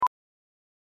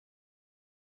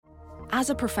As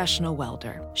a professional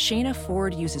welder, Shayna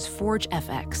Ford uses Forge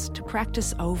FX to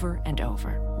practice over and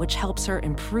over, which helps her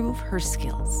improve her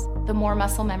skills. The more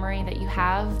muscle memory that you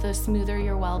have, the smoother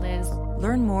your weld is.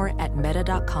 Learn more at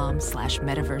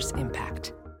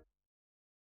meta.com/metaverseimpact.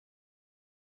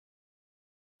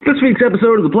 This week's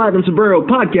episode of the Platinum Sombrero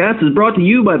podcast is brought to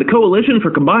you by the Coalition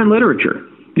for Combined Literature.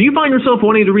 Do you find yourself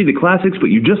wanting to read the classics but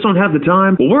you just don't have the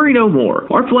time? Well, worry no more.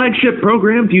 Our flagship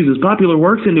program fuses popular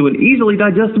works into an easily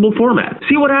digestible format.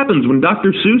 See what happens when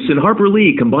Dr. Seuss and Harper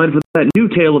Lee combine for that new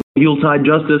tale of Yuletide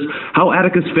justice, How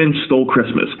Atticus Finch Stole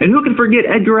Christmas. And who can forget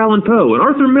Edgar Allan Poe and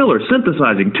Arthur Miller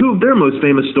synthesizing two of their most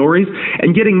famous stories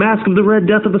and getting Mask of the Red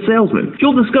Death of a Salesman?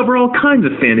 You'll discover all kinds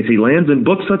of fantasy lands in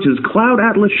books such as Cloud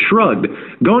Atlas Shrugged,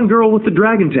 Gone Girl with the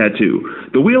Dragon Tattoo,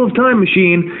 The Wheel of Time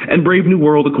Machine, and Brave New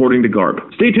World According to Garp.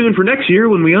 Stay tuned for next year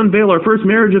when we unveil our first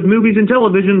marriage of movies and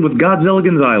television with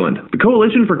Godzilligan's Island. The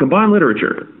Coalition for Combined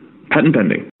Literature. Patent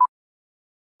pending.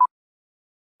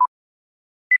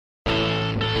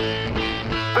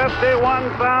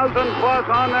 51,000 plus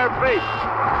on their feet.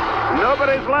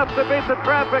 Nobody's left to beat the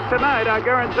traffic tonight, I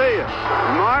guarantee you.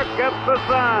 Mark gets the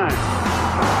sign.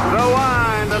 The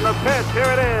wind and the pitch, here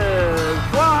it is.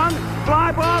 Swung,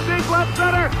 fly ball deep left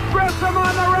center. Grissom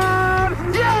on the run.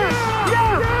 Yes!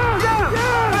 Yes! Yes! The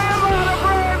Atlanta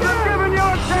Braves have given you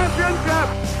a championship.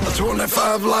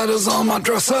 25 lighters on my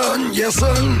dresser, yes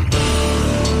sir.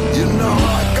 You know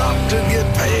I got to get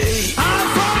paid.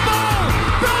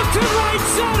 To right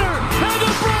center, and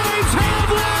the Braves have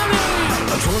won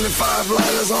it! 25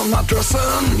 lighters on my dresser,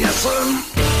 yes sir.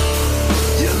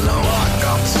 You know I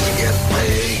got to get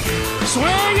paid.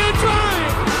 Swing and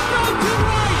drive, out to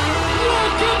right,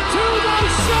 welcome to the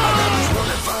show! I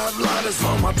got 25 lighters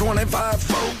for my 25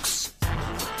 folks.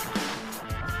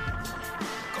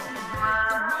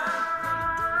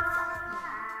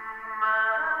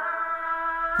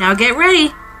 Now get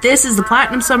ready. This is the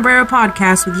Platinum Sombrero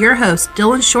Podcast with your hosts,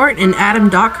 Dylan Short and Adam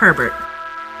Doc Herbert.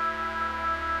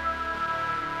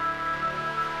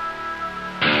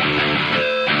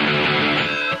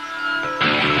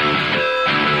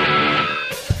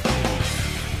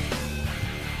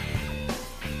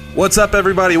 What's up,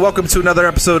 everybody? Welcome to another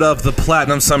episode of the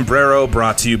Platinum Sombrero,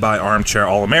 brought to you by Armchair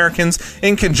All-Americans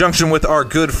in conjunction with our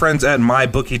good friends at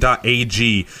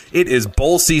MyBookie.ag. It is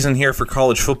bowl season here for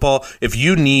college football. If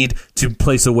you need to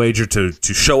place a wager to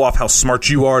show off how smart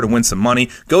you are to win some money,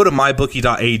 go to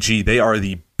MyBookie.ag. They are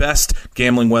the best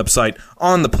gambling website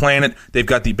on the planet. They've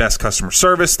got the best customer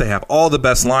service. They have all the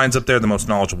best lines up there, the most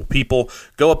knowledgeable people.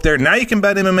 Go up there. Now you can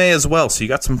bet MMA as well. So you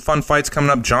got some fun fights coming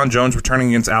up. John Jones returning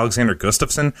against Alexander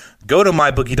Gustafsson. Go to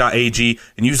mybookie.ag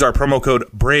and use our promo code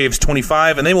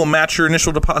BRAVES25 and they will match your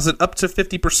initial deposit up to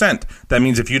 50%. That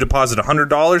means if you deposit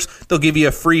 $100, they'll give you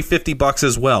a free $50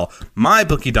 as well.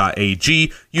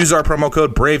 Mybookie.ag. Use our promo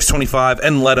code BRAVES25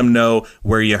 and let them know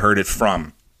where you heard it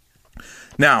from.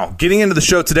 Now, getting into the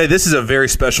show today, this is a very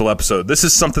special episode. This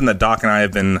is something that Doc and I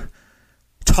have been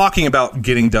talking about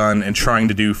getting done and trying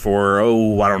to do for,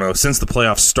 since the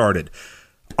playoffs started.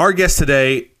 Our guest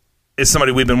today is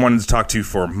somebody we've been wanting to talk to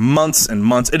for months and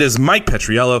months. It is Mike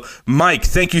Petriello. Mike,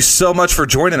 thank you so much for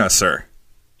joining us, sir.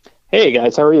 Hey,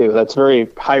 guys, how are you? That's very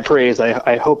high praise.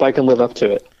 I hope I can live up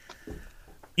to it.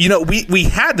 You know, we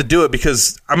had to do it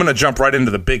because I'm going to jump right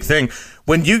into the big thing.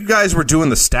 When you guys were doing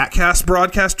the StatCast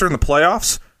broadcast during the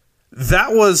playoffs,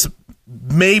 that was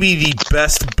maybe the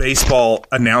best baseball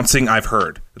announcing I've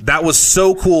heard. That was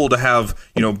so cool to have,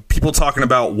 people talking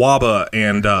about WABA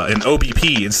and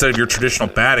OBP instead of your traditional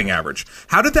batting average.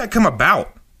 How did that come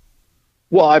about?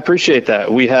 Well, I appreciate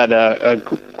that. We had a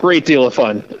great deal of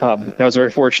fun. I was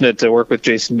very fortunate to work with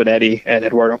Jason Benetti and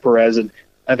Eduardo Perez, and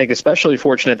I think especially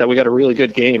fortunate that we got a really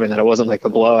good game and that it wasn't like a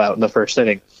blowout in the first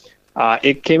inning.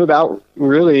 It came about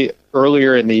really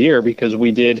earlier in the year because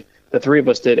the three of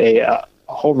us did a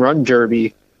home run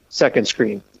derby second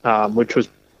screen, which was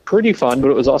pretty fun, but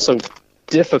it was also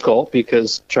difficult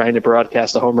because trying to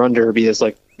broadcast a home run derby is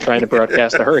like trying to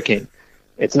broadcast a hurricane.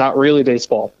 It's not really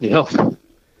baseball,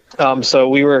 So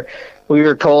we were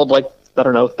told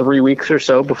 3 weeks or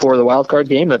so before the wild card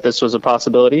game that this was a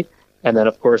possibility. And then,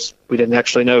 of course, we didn't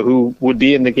actually know who would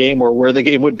be in the game or where the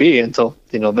game would be until,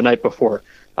 the night before.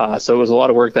 So it was a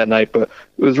lot of work that night, but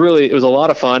it was a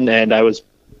lot of fun, and I was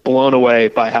blown away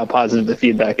by how positive the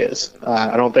feedback is.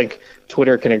 I don't think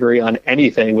Twitter can agree on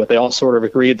anything, but they all sort of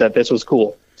agreed that this was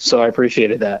cool. So I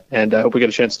appreciated that, and I hope we get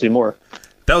a chance to do more.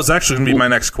 That was actually going to be my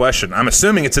next question. I'm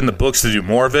assuming it's in the books to do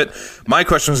more of it. My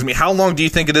question was going to be, how long do you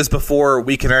think it is before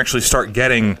we can actually start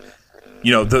getting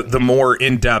the more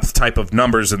in-depth type of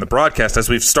numbers in the broadcast, as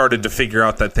we've started to figure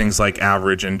out that things like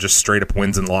average and just straight-up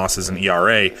wins and losses and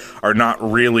ERA are not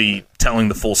really telling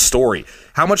the full story.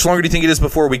 How much longer do you think it is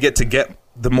before we get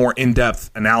the more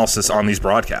in-depth analysis on these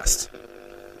broadcasts?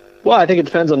 Well, I think it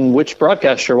depends on which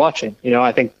broadcast you're watching.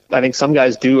 I think some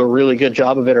guys do a really good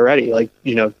job of it already. Like,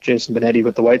 Jason Benetti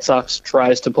with the White Sox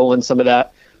tries to pull in some of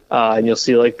that. And you'll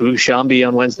see like Boo Shambi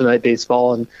on Wednesday Night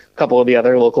Baseball and a couple of the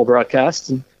other local broadcasts.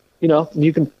 And,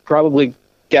 you can probably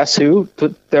guess who,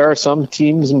 but there are some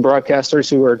teams and broadcasters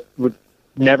who would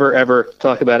never, ever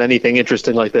talk about anything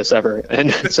interesting like this ever.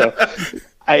 And so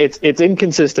it's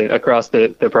inconsistent across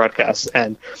the broadcasts.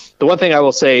 And the one thing I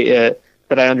will say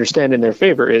that I understand in their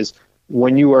favor is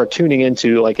when you are tuning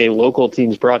into like a local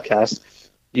team's broadcast,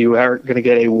 you are going to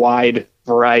get a wide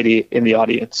variety in the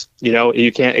audience.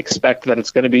 You can't expect that it's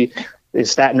going to be the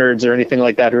stat nerds or anything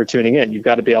like that who are tuning in. You've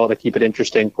got to be able to keep it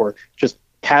interesting for just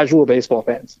casual baseball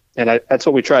fans. And that's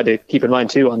what we try to keep in mind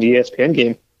too on the ESPN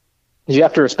game, is you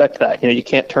have to respect that. You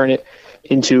can't turn it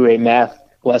into a math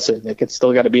lesson. It's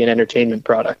still got to be an entertainment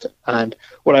product. And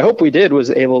what I hope we did was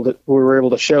we were able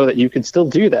to show that you can still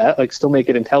do that, like still make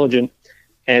it intelligent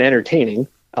and entertaining.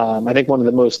 I think one of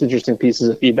the most interesting pieces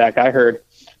of feedback I heard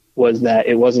was that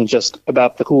it wasn't just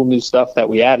about the cool new stuff that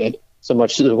we added so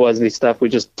much as it was the stuff we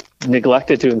just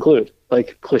neglected to include,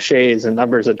 like cliches and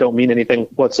numbers that don't mean anything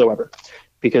whatsoever.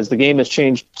 Because the game has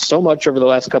changed so much over the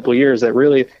last couple of years that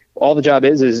really all the job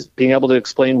is being able to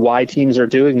explain why teams are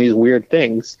doing these weird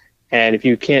things. And if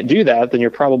you can't do that, then you're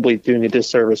probably doing a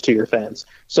disservice to your fans.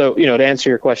 So, to answer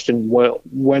your question,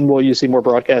 when will you see more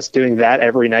broadcasts doing that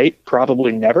every night?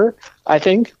 Probably never, I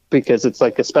think, because it's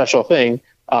like a special thing.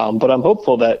 But I'm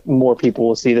hopeful that more people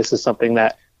will see this as something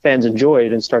that fans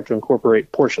enjoyed and start to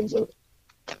incorporate portions of it.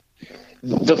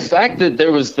 The fact that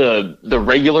there was the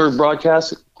regular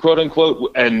broadcast, quote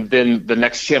unquote, and then the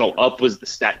next channel up was the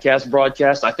StatCast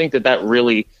broadcast, I think that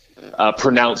really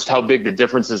pronounced how big the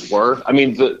differences were. I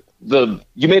mean,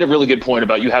 you made a really good point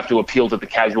about you have to appeal to the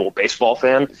casual baseball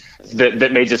fan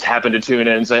that may just happen to tune in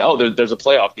and say, oh, there's a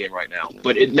playoff game right now.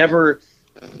 But it never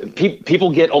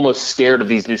people get almost scared of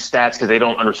these new stats because they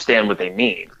don't understand what they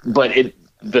mean. But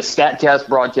the StatCast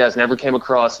broadcast never came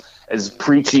across as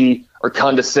preachy or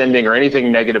condescending or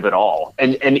anything negative at all.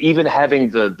 And even having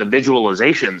the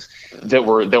visualizations that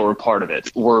were part of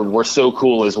it were so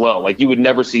cool as well. Like you would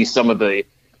never see some of the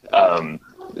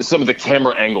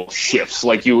camera angle shifts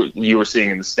like you were seeing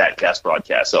in the StatCast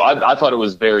broadcast. So I thought it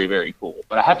was very, very cool.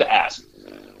 But I have to ask,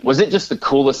 was it just the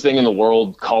coolest thing in the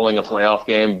world calling a playoff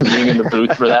game, being in the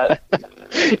booth for that?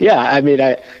 Yeah, I mean,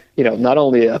 not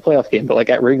only a playoff game, but like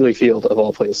at Wrigley Field of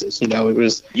all places, it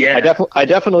was. Yeah. I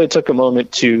definitely took a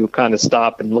moment to kind of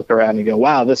stop and look around and go,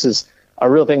 wow, this is a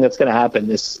real thing that's going to happen.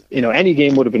 This, any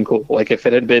game would have been cool. Like if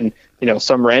it had been,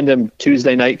 some random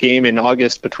Tuesday night game in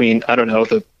August between, I don't know,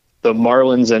 the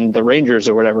Marlins and the Rangers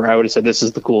or whatever, I would have said this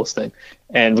is the coolest thing.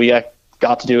 And we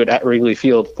got to do it at Wrigley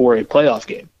Field for a playoff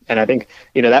game. And I think,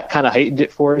 that kind of heightened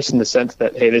it for us in the sense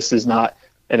that, hey, this is not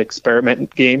an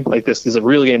experiment game. Like this is a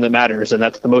real game that matters. And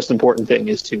that's the most important thing,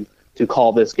 is to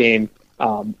call this game.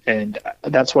 And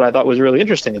that's what I thought was really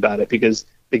interesting about it, because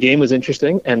the game was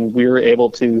interesting and we were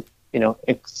able to,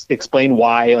 explain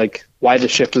why the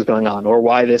shift was going on, or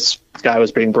why this guy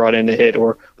was being brought in to hit,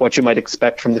 or what you might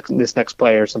expect from this next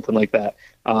player or something like that.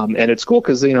 And it's cool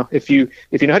because, if you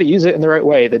know how to use it in the right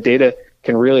way, the data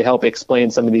can really help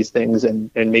explain some of these things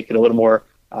and make it a little more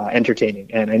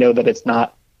entertaining. And I know that it's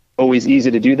not always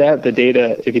easy to do that. The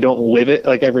data, if you don't live it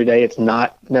like every day, it's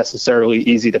not necessarily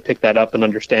easy to pick that up and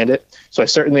understand it. So I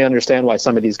certainly understand why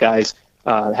some of these guys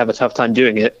have a tough time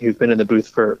doing it, who've been in the booth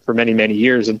for many, many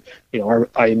years and, are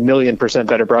a 1,000,000%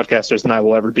 better broadcasters than I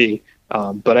will ever be.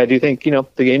 But I do think, the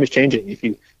game is changing.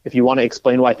 If you want to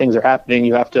explain why things are happening,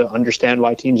 you have to understand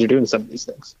why teams are doing some of these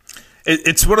things.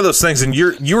 It's one of those things, and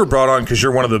you were brought on because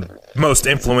you're one of the most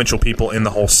influential people in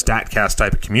the whole StatCast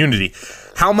type of community.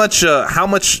 How much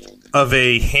of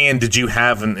a hand did you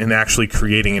have in actually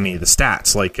creating any of the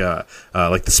stats, like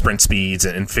the sprint speeds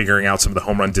and figuring out some of the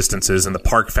home run distances and the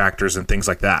park factors and things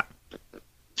like that?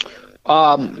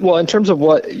 Well, in terms of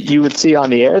what you would see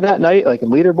on the air that night, like in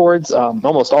leaderboards,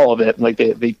 almost all of it, like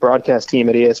the broadcast team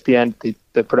at ESPN,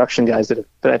 the production guys did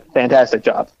a fantastic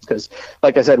job, because,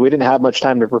 like I said, we didn't have much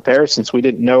time to prepare since we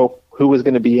didn't know who was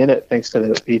going to be in it thanks to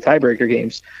the tiebreaker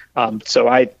games. So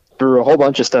I threw a whole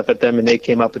bunch of stuff at them, and they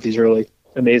came up with these really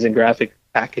amazing graphic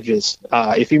packages.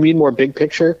 If you mean more big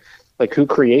picture, like who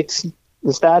creates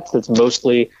the stats, that's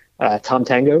mostly Tom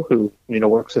Tango, who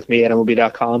works with me at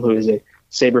MLB.com, who is a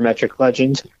sabermetric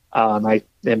legend. I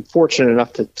am fortunate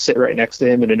enough to sit right next to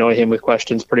him and annoy him with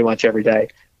questions pretty much every day.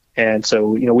 And so,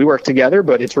 we work together,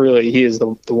 but it's really, he is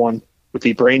the one with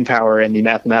the brain power and the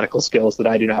mathematical skills that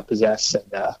I do not possess.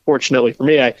 And fortunately for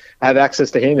me, I have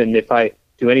access to him. And if I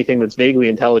do anything that's vaguely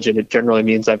intelligent, it generally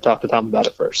means I've talked to Tom about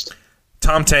it first.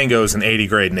 Tom Tango is an 80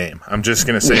 grade name. I'm just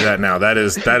going to say that now. That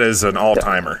is an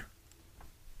all-timer.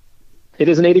 It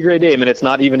is an 80 grade name, and it's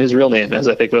not even his real name, as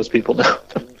I think most people know.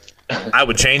 I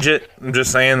would change it. I'm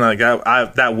just saying, like,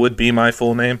 that would be my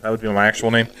full name. That would be my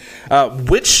actual name.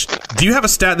 Do you have a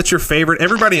stat that's your favorite?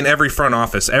 Everybody in every front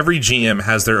office, every GM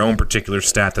has their own particular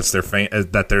stat that's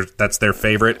their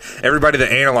favorite. Everybody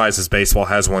that analyzes baseball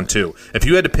has one too. If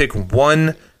you had to pick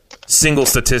one single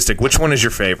statistic, which one is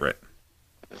your favorite?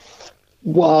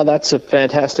 Well, that's a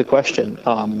fantastic question.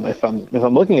 If I'm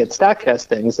looking at StatCast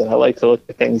things, then I like to look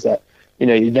at things that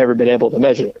you've never been able to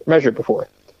measure before.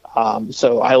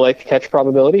 So I like catch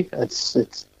probability.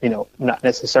 It's not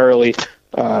necessarily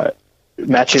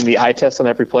matching the eye test on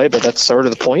every play, but that's sort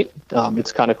of the point.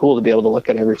 It's kind of cool to be able to look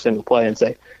at every single play and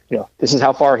say, this is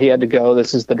how far he had to go,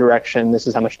 this is the direction, this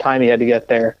is how much time he had to get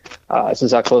there, this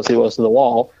is how close he was to the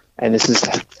wall, and this is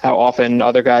how often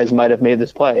other guys might have made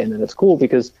this play. And then it's cool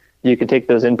because you can take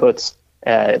those inputs,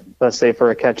 let's say for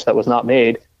a catch that was not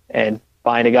made, and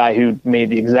find a guy who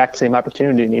made the exact same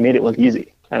opportunity and he made it look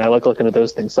easy. And I like looking at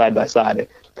those things side by side.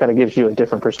 It kind of gives you a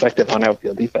different perspective on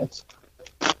outfield defense.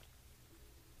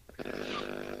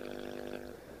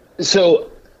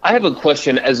 So I have a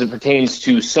question as it pertains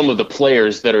to some of the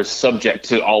players that are subject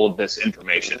to all of this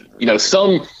information.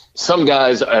 Some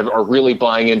guys are really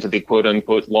buying into the quote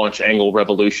unquote launch angle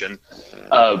revolution.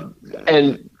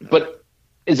 But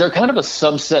is there kind of a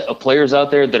subset of players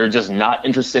out there that are just not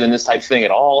interested in this type of thing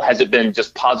at all? Has it been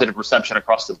just positive reception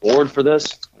across the board for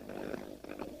this?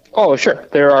 Oh, sure.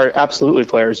 There are absolutely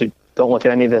players who don't look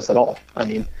at any of this at all. I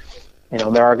mean,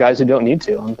 there are guys who don't need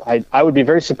to. I would be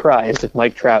very surprised if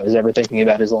Mike Trout is ever thinking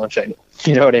about his launch angle.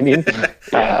 You know what I mean?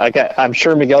 I'm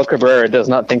sure Miguel Cabrera does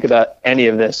not think about any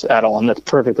of this at all, and that's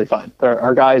perfectly fine. There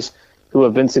are guys who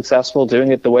have been successful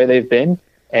doing it the way they've been,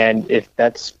 and if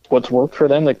that's what's worked for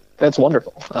them, that's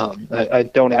wonderful. I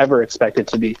don't ever expect it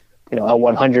to be, a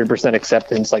 100%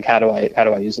 acceptance. Like, how do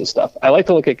I use this stuff? I like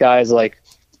to look at guys like,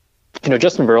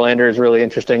 Justin Verlander is really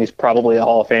interesting. He's probably a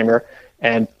Hall of Famer.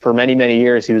 And for many, many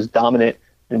years, he was dominant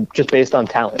and just based on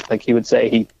talent. Like he would say,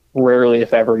 he rarely,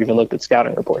 if ever, even looked at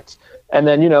scouting reports. And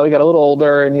then, he got a little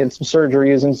older and he had some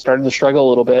surgeries and started to struggle a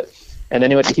little bit. And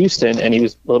then he went to Houston and he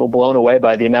was a little blown away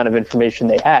by the amount of information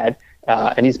they had.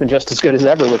 And he's been just as good as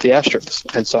ever with the Astros.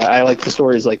 And so I like the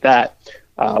stories like that,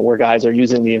 where guys are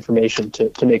using the information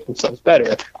to make themselves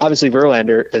better. Obviously,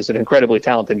 Verlander is an incredibly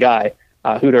talented guy.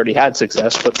 Who'd already had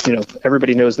success, but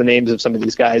everybody knows the names of some of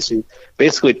these guys who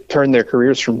basically turned their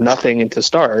careers from nothing into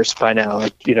stars by now,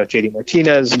 like JD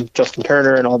Martinez and Justin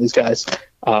Turner and all these guys.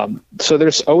 So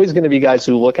there's always going to be guys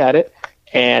who look at it,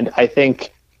 and I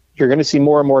think you're going to see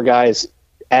more and more guys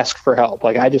ask for help.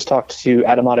 Like I just talked to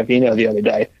Adam Ottavino the other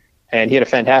day, and he had a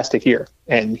fantastic year,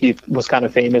 and he was kind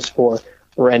of famous for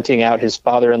renting out his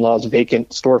father-in-law's vacant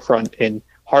storefront in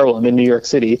Harlem in New York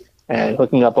City, and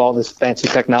hooking up all this fancy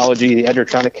technology, the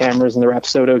Edgertronic cameras and the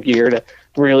Rapsodo gear to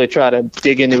really try to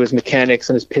dig into his mechanics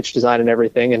and his pitch design and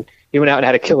everything. And he went out and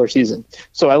had a killer season.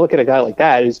 So I look at a guy like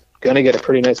that who's going to get a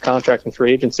pretty nice contract in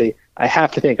free agency. I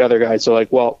have to think other guys are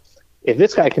like, well, if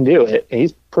this guy can do it, and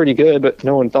he's pretty good, but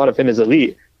no one thought of him as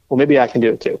elite, well, maybe I can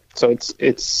do it too. So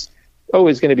it's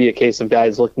always going to be a case of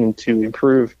guys looking to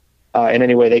improve in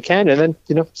any way they can. And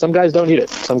then, some guys don't need it.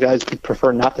 Some guys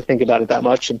prefer not to think about it that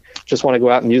much and just want to go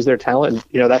out and use their talent.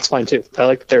 And, that's fine too. I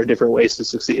like that there are different ways to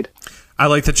succeed. I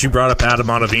like that you brought up Adam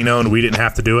Ottavino and we didn't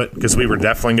have to do it because we were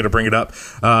definitely going to bring it up.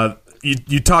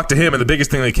 You talked to him, and the biggest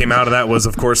thing that came out of that was,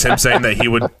 of course, him saying that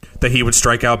he would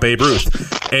strike out Babe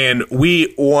Ruth. And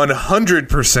we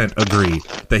 100% agree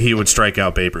that he would strike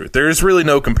out Babe Ruth. There is really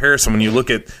no comparison when you look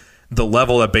at the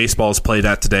level that baseball is played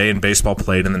at today and baseball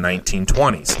played in the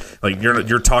 1920s. Like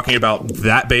you're talking about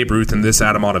that Babe Ruth and this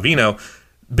Adam Ottavino.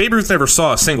 Babe Ruth never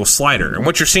saw a single slider. And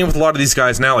what you're seeing with a lot of these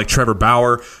guys now, like Trevor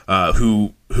Bauer,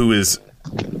 who is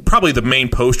probably the main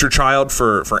poster child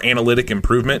for analytic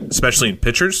improvement, especially in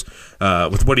pitchers,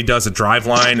 with what he does at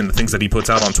Driveline and the things that he puts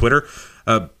out on Twitter.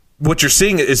 What you're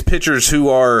seeing is pitchers who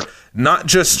are not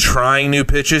just trying new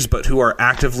pitches, but who are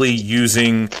actively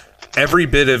using every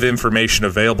bit of information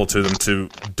available to them to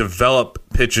develop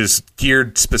pitches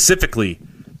geared specifically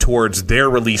towards their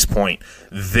release point,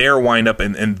 their windup,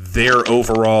 and their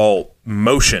overall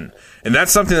motion. And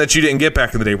that's something that you didn't get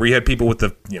back in the day, where you had people with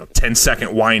the 10-second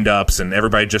windups and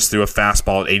everybody just threw a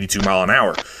fastball at 82 mile an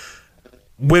hour.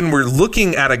 When we're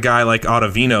looking at a guy like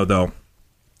Ottavino, though,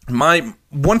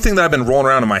 one thing that I've been rolling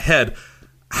around in my head,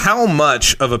 how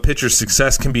much of a pitcher's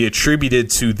success can be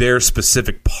attributed to their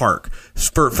specific park.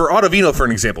 For Ottavino, for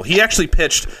an example, he actually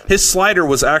pitched, his slider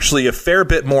was actually a fair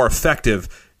bit more effective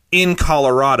in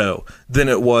Colorado than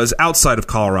it was outside of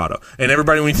Colorado. And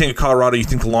everybody, when you think of Colorado, you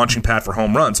think the launching pad for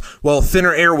home runs. Well,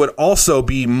 thinner air would also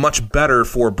be much better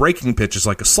for breaking pitches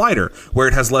like a slider, where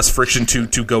it has less friction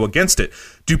to go against it.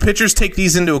 Do pitchers take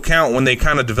these into account when they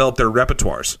kind of develop their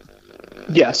repertoires?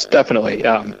 Yes, definitely.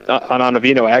 On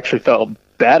Ottavino, I actually felt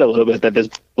bad a little bit that this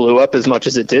blew up as much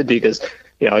as it did, because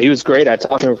he was great. I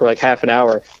talked to him for like half an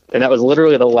hour, and that was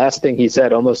literally the last thing he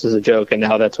said, almost as a joke, and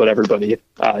now that's what everybody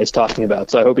is talking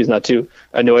about. So I hope he's not too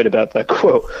annoyed about that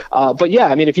quote. But yeah,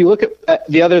 I mean, if you look at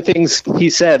the other things he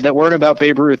said that weren't about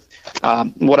Babe Ruth,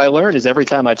 what I learned is every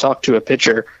time I talk to a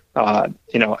pitcher, I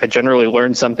generally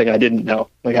learn something I didn't know.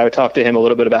 Like, I would talk to him a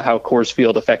little bit about how Coors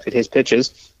Field affected his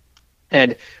pitches,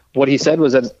 and what he said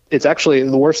was that it's actually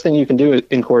the worst thing you can do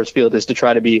in Coors Field is to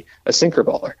try to be a sinker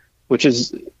baller, which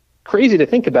is crazy to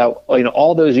think about.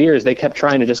 All those years they kept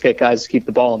trying to just get guys to keep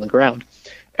the ball on the ground.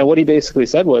 And what he basically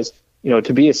said was,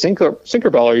 to be a sinker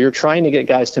baller, you're trying to get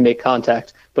guys to make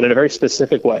contact, but in a very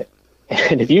specific way.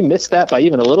 And if you miss that by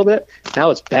even a little bit, now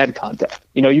it's bad contact.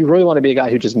 You really want to be a guy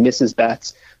who just misses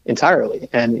bats entirely.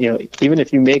 And, even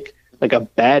if you make like a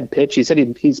bad pitch, he said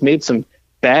he's made some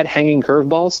bad hanging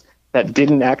curveballs that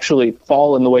didn't actually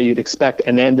fall in the way you'd expect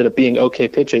and ended up being okay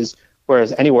pitches,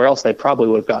 whereas anywhere else they probably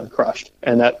would have gotten crushed.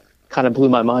 And that kind of blew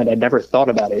my mind. I'd never thought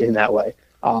about it in that way.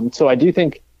 So I do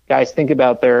think guys think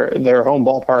about their home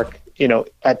ballpark,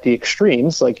 at the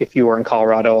extremes. Like if you were in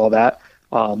Colorado, all that.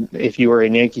 If you were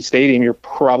in Yankee Stadium, you're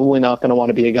probably not going to want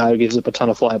to be a guy who gives up a ton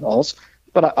of fly balls.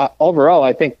 But overall,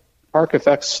 I think park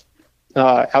effects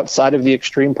outside of the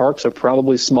extreme parks are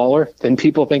probably smaller than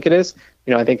people think it is.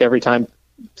 I think every time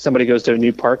somebody goes to a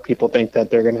new park, people think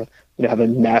that they're going to have a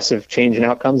massive change in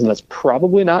outcomes, and that's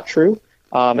probably not true.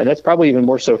 And that's probably even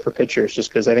more so for pitchers,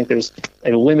 just because I think there's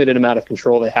a limited amount of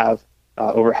control they have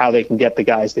over how they can get the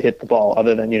guys to hit the ball,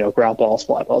 other than ground balls,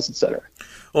 fly balls, etc.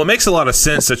 Well, it makes a lot of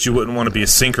sense that you wouldn't want to be a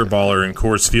sinker baller in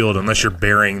Coors Field unless you're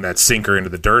burying that sinker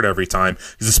into the dirt every time,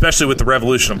 because especially with the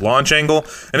revolution of launch angle,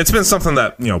 and it's been something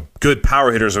that good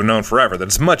power hitters have known forever, that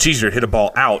it's much easier to hit a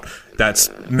ball out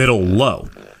that's middle low.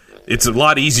 It's a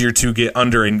lot easier to get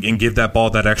under and give that ball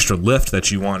that extra lift that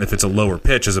you want if it's a lower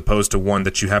pitch, as opposed to one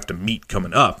that you have to meet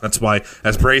coming up. That's why,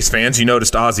 as Braves fans, you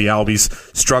noticed Ozzie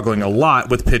Albies struggling a lot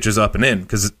with pitches up and in,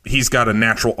 because he's got a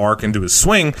natural arc into his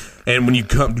swing, and when you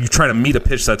try to meet a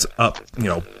pitch that's up,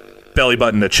 belly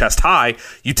button to chest high,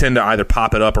 you tend to either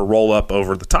pop it up or roll up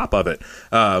over the top of it.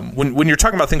 When you're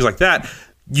talking about things like that,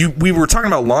 we were talking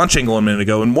about launch angle a minute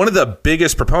ago, and one of the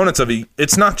biggest proponents of it,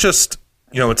 it's not just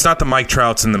it's not the Mike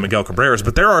Trouts and the Miguel Cabreras,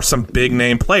 but there are some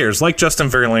big-name players like Justin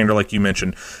Verlander, like you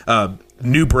mentioned.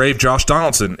 New Brave Josh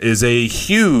Donaldson is a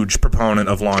huge proponent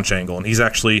of launch angle, and he's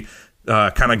actually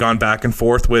kind of gone back and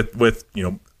forth with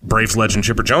Braves legend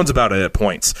Chipper Jones about it at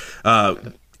points.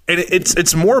 And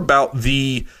it's more about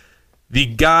the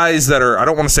guys that are, I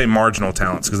don't want to say marginal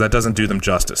talents because that doesn't do them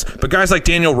justice, but guys like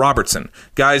Daniel Robertson,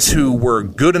 guys who were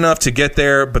good enough to get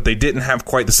there, but they didn't have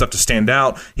quite the stuff to stand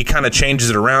out. He kind of changes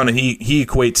it around, and he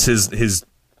equates his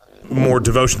more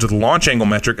devotion to the launch angle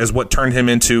metric as what turned him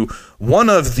into one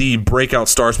of the breakout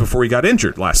stars before he got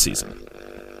injured last season.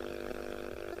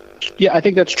 Yeah, I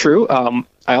think that's true.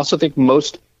 I also think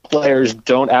most players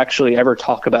don't actually ever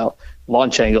talk about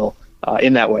launch angle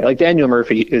in that way. Like Daniel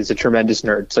Murphy is a tremendous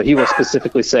nerd, so he will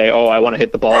specifically say, I want to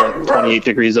hit the ball at 28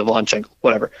 degrees of launch angle,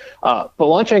 whatever. But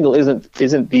launch angle isn't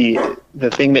the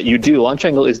thing that you do. Launch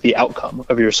angle is the outcome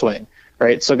of your swing,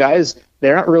 right? So guys,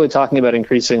 they're not really talking about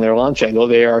increasing their launch angle.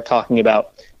 They are talking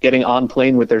about getting on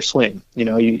plane with their swing.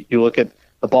 You look at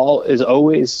the ball is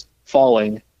always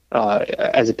falling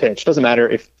as a pitch. Doesn't matter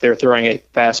if they're throwing a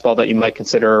fastball that you might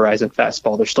consider a rising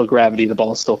fastball. There's still gravity. The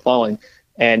ball is still falling.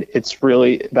 And it's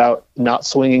really about not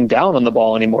swinging down on the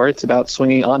ball anymore. It's about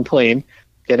swinging on plane,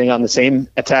 getting on the same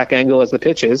attack angle as the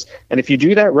pitch is. And if you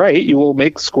do that right, you will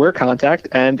make square contact.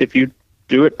 And if you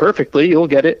do it perfectly, you'll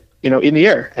get it, in the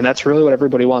air. And that's really what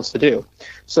everybody wants to do.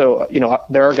 So,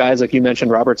 there are guys like you mentioned,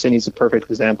 Robertson, he's a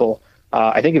perfect example.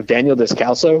 I think of Daniel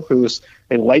Descalso, who's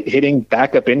a light hitting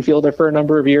backup infielder for a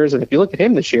number of years. And if you look at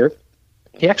him this year,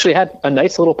 he actually had a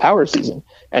nice little power season.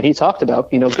 And he talked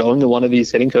about, going to one of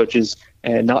these hitting coaches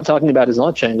and not talking about his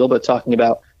launch angle, but talking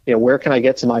about, where can I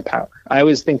get to my power? I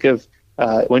always think of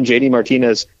when JD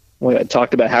Martinez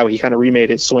talked about how he kind of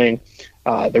remade his swing.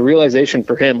 The realization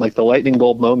for him, like the lightning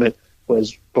bolt moment,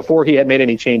 was before he had made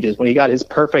any changes, when he got his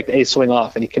perfect A swing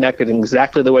off and he connected in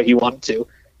exactly the way he wanted to.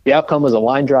 The outcome was a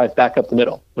line drive back up the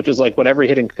middle, which is like what every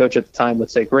hitting coach at the time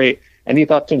would say, great. And he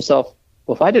thought to himself,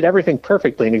 well, if I did everything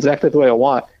perfectly and exactly the way I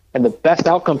want, and the best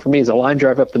outcome for me is a line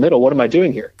drive up the middle, what am I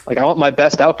doing here? Like, I want my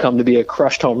best outcome to be a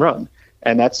crushed home run.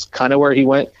 And that's kind of where he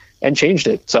went and changed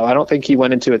it. So I don't think he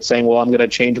went into it saying, well, I'm going to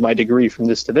change my degree from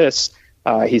this to this.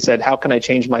 He said, how can I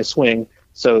change my swing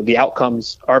so the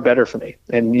outcomes are better for me?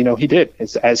 And, he did.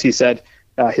 As he said,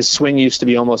 his swing used to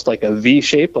be almost like a V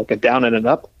shape, like a down and an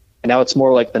up. And now it's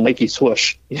more like the Nike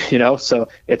swoosh, So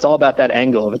it's all about that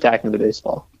angle of attacking the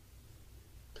baseball.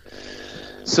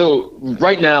 So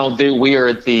right now we are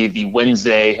at the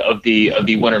Wednesday of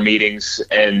the winter meetings,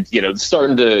 and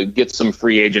starting to get some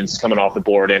free agents coming off the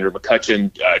board. Andrew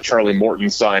McCutchen, Charlie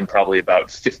Morton signed probably about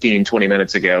 15-20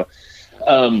 minutes ago.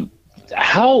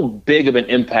 How big of an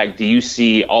impact do you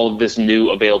see all of this new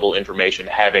available information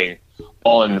having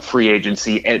on free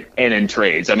agency and in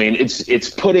trades? I mean, it's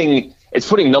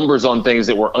putting numbers on things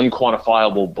that were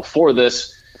unquantifiable before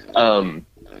this.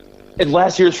 In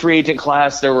last year's free agent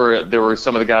class, there were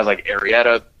some of the guys like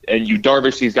Arrieta and Yu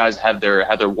Darvish. These guys had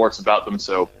their warts about them,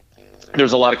 so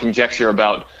there's a lot of conjecture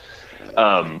about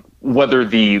whether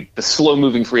the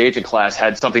slow-moving free agent class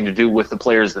had something to do with the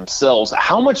players themselves.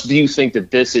 How much do you think that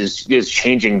this is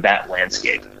changing that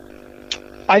landscape?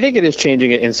 I think it is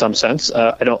changing it in some sense.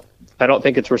 I don't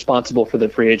think it's responsible for the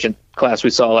free agent class we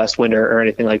saw last winter or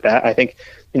anything like that. I think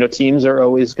teams are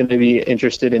always going to be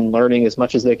interested in learning as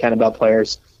much as they can about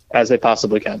players as they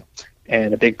possibly can.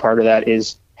 And a big part of that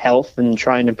is health and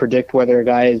trying to predict whether a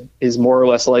guy is more or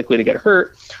less likely to get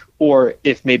hurt, or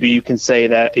if maybe you can say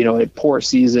that, a poor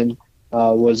season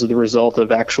was the result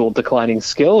of actual declining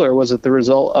skill, or was it the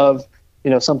result of,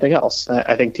 something else.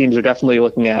 I think teams are definitely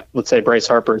looking at, let's say, Bryce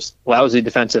Harper's lousy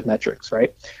defensive metrics,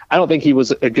 right? I don't think he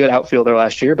was a good outfielder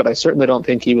last year, but I certainly don't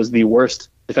think he was the worst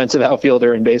defensive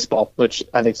outfielder in baseball, which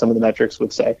I think some of the metrics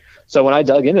would say. So when I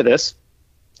dug into this,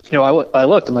 I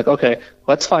looked, I'm like, okay,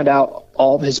 let's find out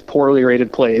all of his poorly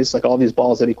rated plays, like all these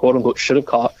balls that he quote unquote should have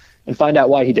caught, and find out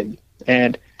why he didn't.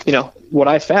 And, what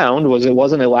I found was it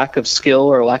wasn't a lack of skill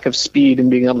or a lack of speed in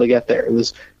being able to get there. It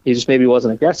was, he just maybe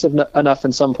wasn't aggressive enough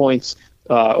in some points,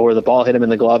 or the ball hit him in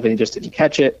the glove and he just didn't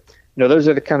catch it. Those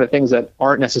are the kind of things that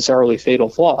aren't necessarily fatal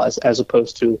flaws, as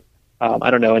opposed to,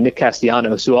 a Nick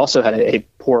Castellanos, who also had a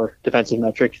poor defensive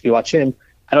metric. If you watch him,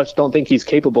 I just don't think he's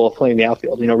capable of playing the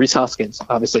outfield. Rhys Hoskins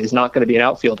obviously is not going to be an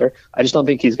outfielder. I just don't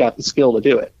think he's got the skill to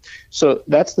do it. So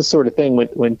that's the sort of thing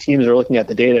when teams are looking at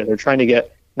the data, they're trying to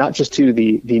get not just to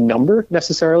the number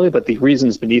necessarily, but the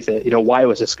reasons beneath it. Why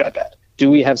was this guy bad?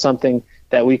 Do we have something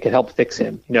that we could help fix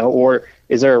him? Or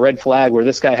is there a red flag where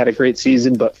this guy had a great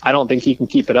season, but I don't think he can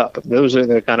keep it up? Those are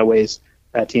the kind of ways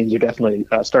that teams are definitely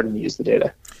starting to use the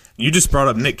data. You just brought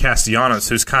up Nick Castellanos,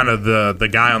 who's kind of the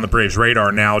guy on the Braves'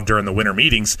 radar now during the winter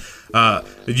meetings.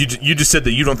 You just said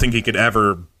that you don't think he could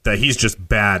ever, that he's just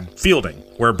bad fielding,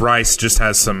 where Bryce just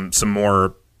has some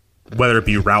more, whether it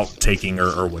be route taking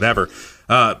or whatever.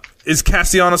 Is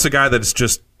Castellanos a guy that's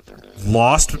just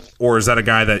lost, or is that a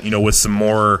guy that, with some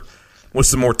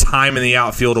more time in the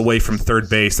outfield away from third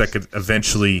base that could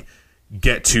eventually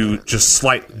get to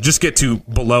get to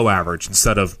below average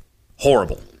instead of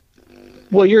horrible?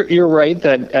 Well, you're right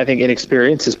that I think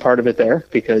inexperience is part of it there,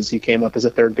 because he came up as a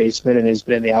third baseman and has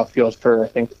been in the outfield for, I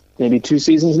think, maybe 2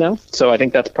 seasons now. So I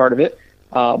think that's part of it.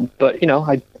 But,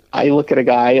 I look at a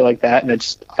guy like that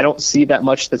and I don't see that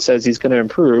much that says he's going to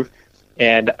improve.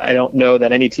 And I don't know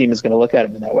that any team is going to look at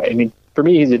him in that way. I mean, for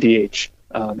me, he's a DH.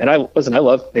 And I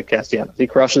love Nick Castellanos. He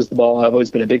crushes the ball. I've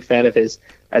always been a big fan of his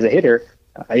as a hitter.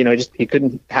 He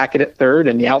couldn't hack it at third,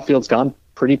 and the outfield's gone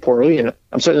pretty poorly. And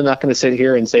I'm certainly not going to sit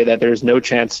here and say that there's no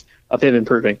chance of him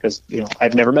improving, because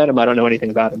I've never met him. I don't know anything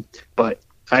about him. But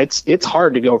it's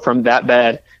hard to go from that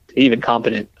bad to even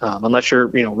competent, unless you're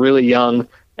really young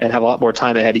and have a lot more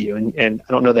time ahead of you. And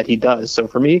I don't know that he does. So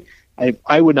for me,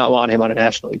 I would not want him on a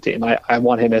National League team. I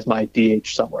want him as my DH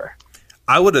somewhere.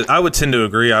 I would tend to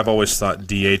agree. I've always thought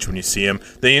DH when you see him.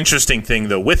 The interesting thing,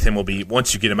 though, with him will be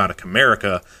once you get him out of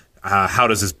Comerica, how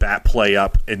does his bat play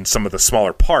up in some of the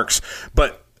smaller parks?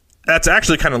 But that's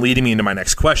actually kind of leading me into my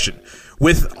next question.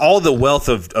 With all the wealth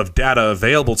of data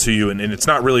available to you, and it's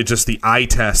not really just the eye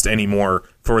test anymore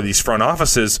for these front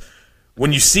offices,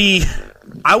 when you see,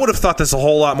 I would have thought this a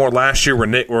whole lot more last year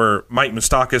where Mike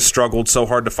Moustakas struggled so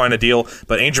hard to find a deal,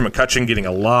 but Andrew McCutchen getting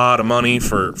a lot of money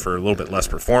for a little bit less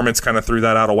performance kind of threw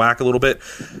that out of whack a little bit.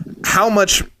 How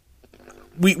much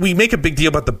we make a big deal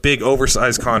about the big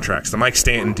oversized contracts, the Mike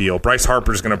Stanton deal. Bryce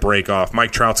Harper's going to break off.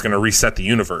 Mike Trout's going to reset the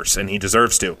universe, and he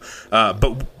deserves to.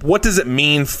 But what does it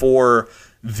mean for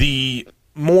the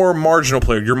more marginal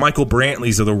player, your Michael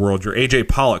Brantleys of the world, your A.J.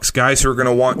 Pollocks, guys who are going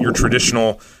to want your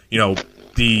traditional,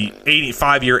 the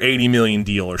 5-year $80 million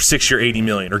deal or 6-year $80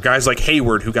 million, or guys like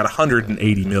Hayward who got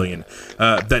 $180 million,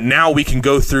 that now we can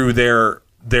go through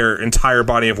their entire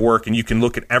body of work and you can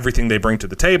look at everything they bring to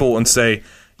the table and say,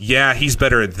 yeah, he's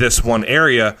better at this one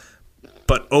area,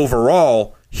 but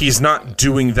overall, he's not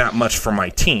doing that much for my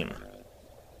team.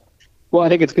 Well, I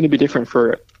think it's going to be different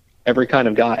for every kind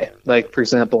of guy. Like, for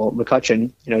example,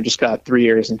 McCutchen, just got 3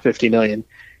 years and $50 million.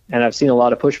 And I've seen a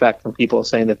lot of pushback from people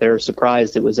saying that they're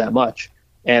surprised it was that much.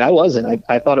 And I wasn't.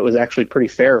 I thought it was actually pretty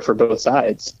fair for both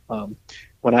sides.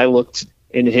 When I looked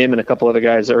into him and a couple other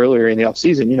guys earlier in the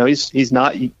offseason, he's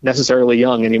not necessarily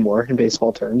young anymore in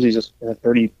baseball terms. He's just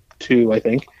 32, I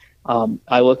think.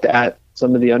 I looked at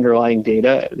some of the underlying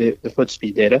data, the foot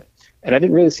speed data, and I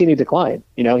didn't really see any decline.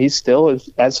 He's still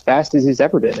as fast as he's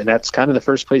ever been. And that's kind of the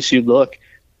first place you'd look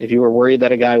if you were worried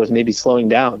that a guy was maybe slowing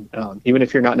down. Even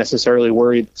if you're not necessarily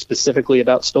worried specifically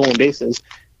about stolen bases,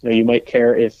 you might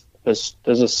care if does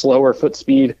a slower foot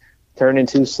speed turn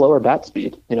into slower bat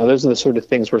speed. Those are the sort of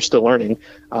things we're still learning.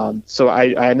 So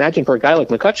I imagine for a guy like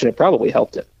McCutchen, it probably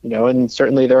helped him. And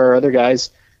certainly there are other guys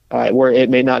where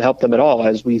it may not help them at all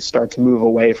as we start to move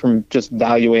away from just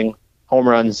valuing home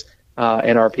runs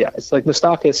and RPIs. Like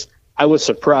Moustakas, I was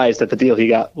surprised at the deal he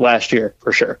got last year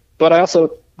for sure. But I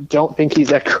also don't think he's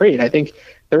that great. I think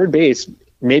third base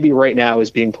maybe right now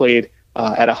is being played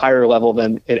at a higher level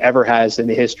than it ever has in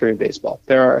the history of baseball.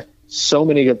 There are so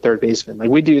many good third basemen. Like,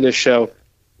 we do this show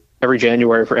every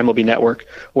January for MLB Network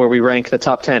where we rank the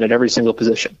top 10 at every single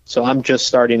position. So I'm just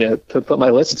starting to put my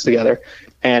lists together.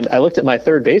 And I looked at my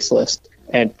third base list,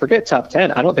 and forget top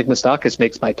 10. I don't think Moustakas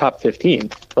makes my top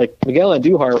 15. Like, Miguel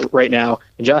Andujar right now,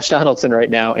 and Josh Donaldson right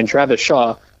now, and Travis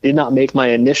Shaw did not make my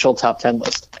initial top 10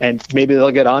 list. And maybe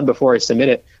they'll get on before I submit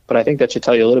it, but I think that should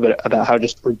tell you a little bit about how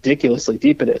just ridiculously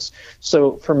deep it is.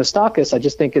 So for Moustakas, I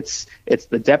just think it's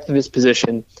the depth of his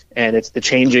position, and it's the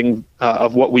changing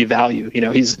of what we value.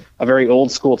 He's a very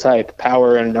old school type,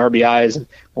 power and RBIs. And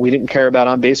when we didn't care about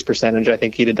on-base percentage, I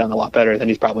think he'd have done a lot better than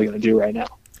he's probably going to do right now.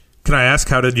 Can I ask,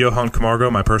 how did Johan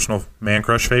Camargo, my personal man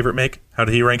crush favorite, make? How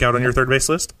did he rank out on your third base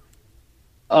list?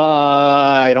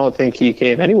 I don't think he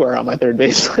came anywhere on my third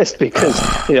base list because,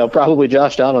 probably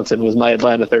Josh Donaldson was my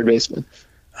Atlanta third baseman.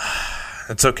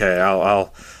 It's okay.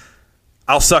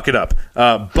 I'll suck it up.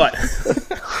 But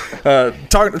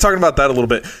talking about that a little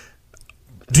bit,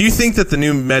 do you think that the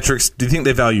new metrics, do you think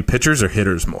they value pitchers or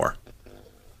hitters more?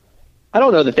 I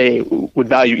don't know that they would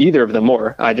value either of them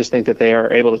more. I just think that they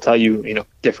are able to tell you,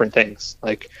 different things.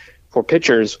 Like for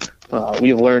pitchers,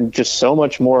 we've learned just so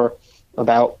much more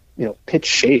about, pitch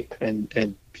shape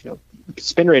and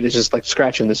spin rate is just like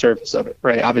scratching the surface of it,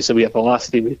 right? Obviously we have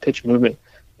velocity, we have pitch movement,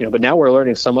 but now we're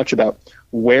learning so much about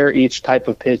where each type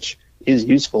of pitch is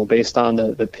useful based on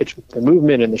the pitch, the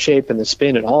movement and the shape and the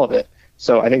spin and all of it.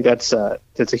 So I think that's a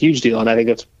huge deal, and I think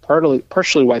that's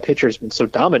partially why pitchers have been so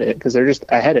dominant because they're just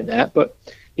ahead in that. But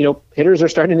hitters are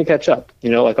starting to catch up.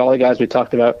 Like all the guys we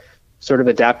talked about, sort of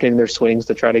adapting their swings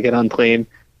to try to get on plane.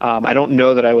 I don't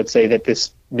know that I would say that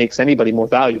this makes anybody more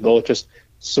valuable. It just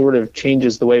sort of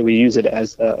changes the way we use it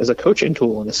as a coaching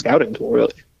tool and a scouting tool,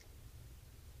 really.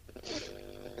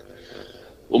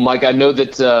 Well, Mike, I know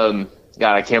that.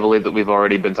 God, I can't believe that we've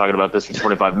already been talking about this for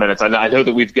 25 minutes. I know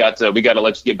that we got to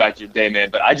let you get back to your day,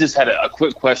 man. But I just had a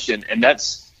quick question, and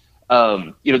that's,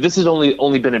 this has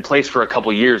only been in place for a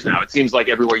couple years now. It seems like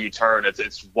everywhere you turn, it's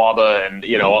WABA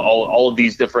and all of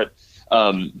these different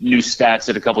new stats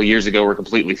that a couple years ago were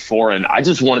completely foreign. I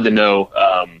just wanted to know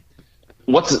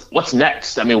what's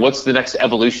next. I mean, what's the next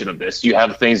evolution of this? Do you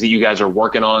have things that you guys are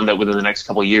working on that within the next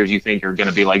couple of years you think are going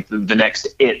to be like the next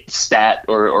stat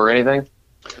or anything?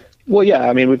 Well, yeah,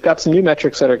 I mean, we've got some new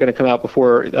metrics that are going to come out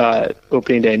before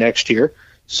opening day next year.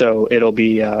 So it'll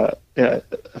be a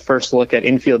first look at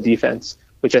infield defense,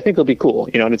 which I think will be cool.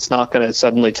 And it's not going to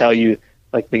suddenly tell you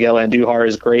like Miguel Andujar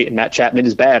is great and Matt Chapman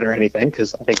is bad or anything,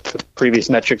 because I think the previous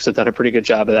metrics have done a pretty good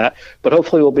job of that. But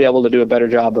hopefully we'll be able to do a better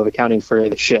job of accounting for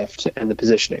the shift and the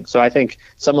positioning. So I think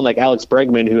someone like Alex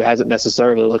Bregman, who hasn't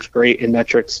necessarily looked great in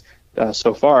metrics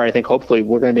so far, I think hopefully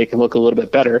we're going to make him look a little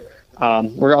bit better.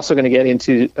 We're also going to get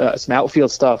into some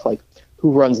outfield stuff, like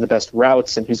who runs the best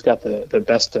routes and who's got the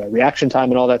best reaction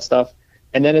time and all that stuff.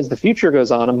 And then as the future goes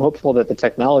on, I'm hopeful that the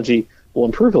technology will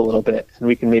improve a little bit and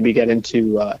we can maybe get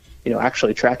into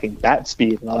actually tracking bat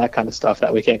speed and all that kind of stuff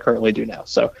that we can't currently do now.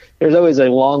 So there's always a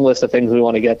long list of things we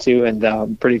want to get to, and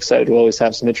I'm pretty excited to always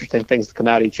have some interesting things to come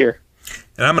out each year.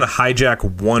 And I'm going to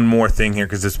hijack one more thing here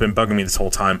because it's been bugging me this whole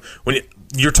time. When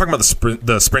you're talking about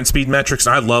the sprint speed metrics,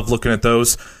 and I love looking at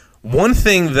those. One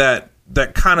thing that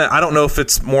that kind of, I don't know if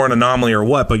it's more an anomaly or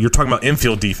what, but you're talking about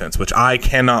infield defense, which I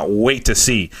cannot wait to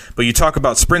see. But you talk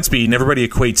about sprint speed, and everybody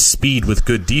equates speed with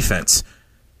good defense.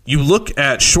 You look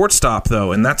at shortstop,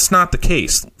 though, and that's not the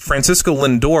case. Francisco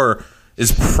Lindor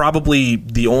is probably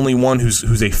the only one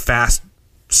who's a fast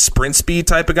sprint speed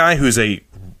type of guy, who's a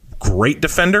great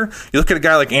defender. You look at a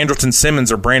guy like Andrelton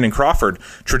Simmons or Brandon Crawford,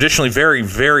 traditionally very,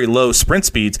 very low sprint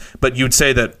speeds, but you'd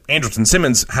say that Andrelton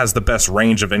Simmons has the best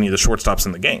range of any of the shortstops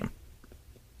in the game.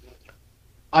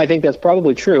 I think that's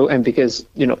probably true, and because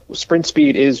sprint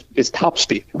speed is top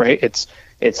speed, right?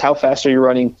 It's how fast are you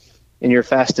running in your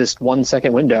fastest 1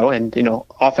 second window, and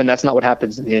often that's not what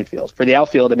happens in the infield. For the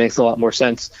outfield, it makes a lot more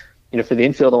sense. For the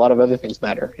infield, a lot of other things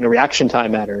matter. Reaction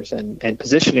time matters, and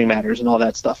positioning matters, and all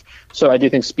that stuff. So I do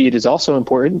think speed is also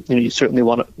important. You certainly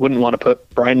wouldn't want to put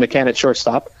Brian McCann at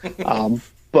shortstop,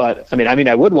 but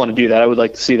I would want to do that. I would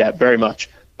like to see that very much,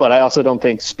 but I also don't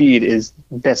think speed is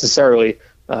necessarily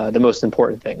the most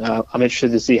important thing. I'm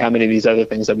interested to see how many of these other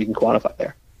things that we can quantify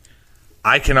there.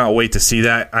 I cannot wait to see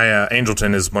that.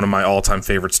 Andrelton is one of my all-time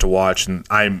favorites to watch, and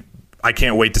I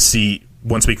can't wait to see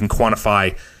once we can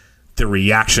quantify the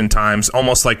reaction times,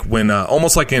 almost like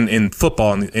in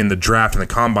football in the draft and the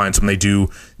combines when they do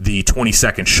the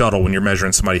 20-second shuttle when you're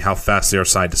measuring somebody how fast they are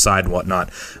side to side and whatnot.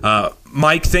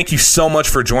 Mike, thank you so much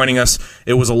for joining us.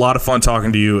 It was a lot of fun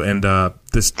talking to you, and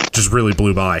this just really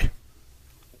blew by.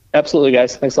 Absolutely,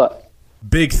 guys. Thanks a lot.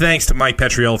 Big thanks to Mike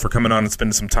Petriello for coming on and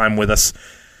spending some time with us.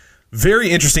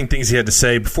 Very interesting things he had to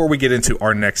say. Before we get into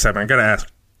our next segment, I got to ask,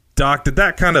 Doc, did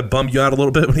that kind of bum you out a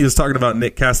little bit when he was talking about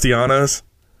Nick Castellanos?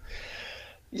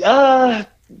 Yeah,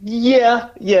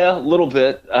 a little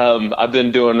bit. I've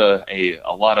been doing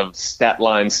a lot of stat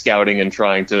line scouting and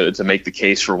trying to make the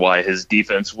case for why his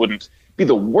defense wouldn't be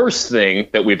the worst thing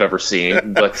that we've ever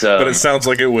seen. But but it sounds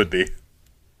like it would be.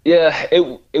 Yeah,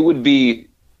 it would be.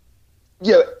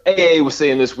 Yeah, AA was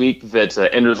saying this week that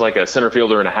Ender's like a center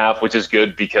fielder and a half, which is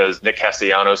good because Nick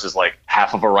Castellanos is like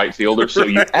half of a right fielder. So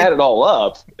you add it all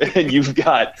up, and you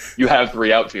have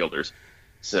three outfielders.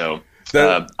 So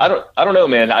I don't know,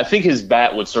 man. I think his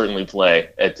bat would certainly play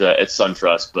at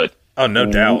SunTrust, but no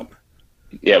doubt.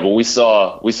 Yeah, well, we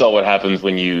saw what happens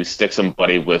when you stick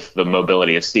somebody with the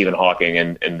mobility of Stephen Hawking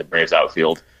in the Braves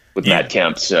outfield with Matt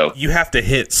Kemp. So you have to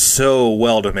hit so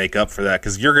well to make up for that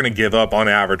because you're going to give up on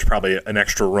average probably an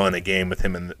extra run a game with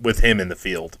him in the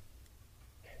field.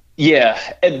 Yeah,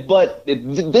 but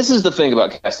this is the thing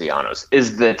about Castellanos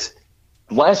is that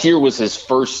last year was his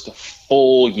first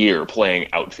full year playing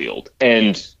outfield,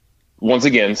 and once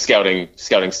again, scouting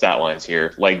stat lines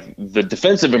here, like the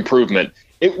defensive improvement,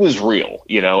 it was real,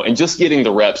 and just getting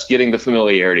the reps, getting the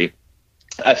familiarity.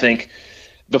 I think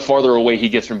the farther away he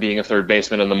gets from being a third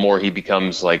baseman and the more he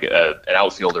becomes like an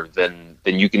outfielder, then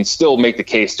you can still make the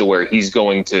case to where he's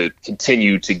going to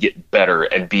continue to get better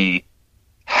and be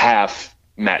half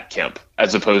Matt Kemp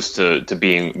as opposed to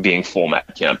being full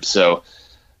Matt Kemp. So,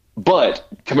 but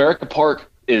Comerica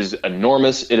Park is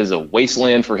enormous. It is a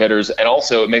wasteland for hitters, and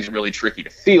also it makes it really tricky to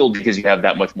field because you have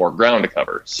that much more ground to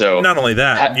cover. So not only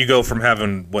that, you go from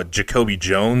having Jacoby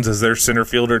Jones as their center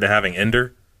fielder to having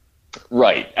Ender.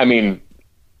 Right. I mean,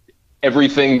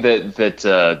 everything that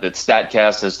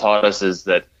StatCast has taught us is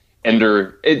that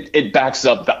Ender, it backs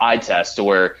up the eye test to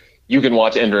where you can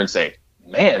watch Ender and say,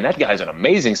 man, that guy's an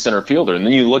amazing center fielder. And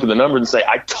then you look at the numbers and say,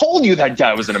 I told you that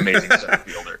guy was an amazing center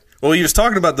fielder. Well, he was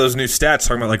talking about those new stats,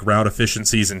 talking about like route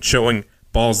efficiencies and showing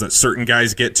balls that certain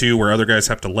guys get to where other guys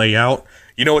have to lay out.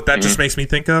 You know what that just makes me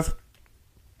think of?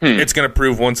 It's going to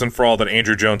prove once and for all that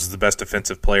Andrew Jones is the best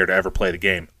defensive player to ever play the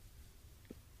game.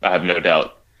 I have no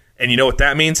doubt. And you know what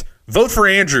that means? Vote for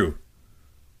Andrew.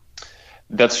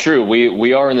 That's true.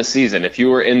 We are in the season. If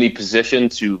you are in the position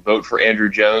to vote for Andrew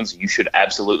Jones, you should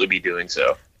absolutely be doing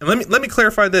so. And let me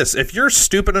clarify this. If you're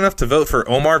stupid enough to vote for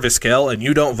Omar Vizquel and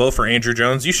you don't vote for Andrew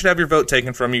Jones, you should have your vote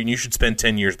taken from you and you should spend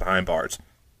 10 years behind bars.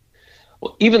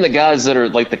 Well, even the guys that are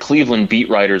like the Cleveland beat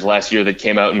writers last year that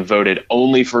came out and voted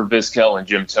only for Vizquel and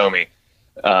Jim Thome,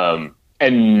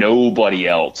 and nobody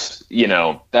else,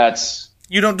 that's...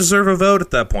 You don't deserve a vote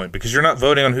at that point because you're not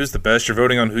voting on who's the best. You're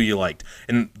voting on who you liked.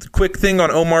 And the quick thing on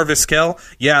Omar Vizquel,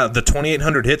 yeah, the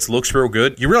 2,800 hits looks real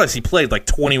good. You realize he played like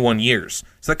 21 years.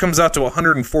 So that comes out to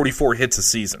 144 hits a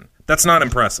season. That's not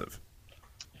impressive.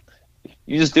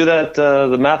 You just do that,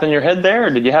 the math in your head there, or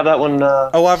did you have that one?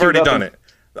 I've already done it.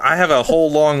 I have a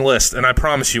whole long list, and I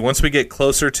promise you, once we get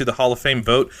closer to the Hall of Fame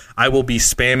vote, I will be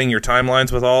spamming your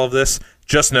timelines with all of this.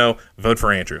 Just know, vote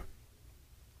for Andrew.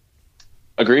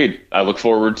 Agreed. I look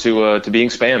forward to being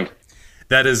spammed.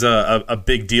 That is a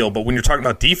big deal. But when you're talking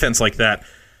about defense like that,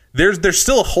 there's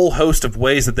still a whole host of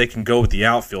ways that they can go with the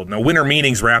outfield. Now, winter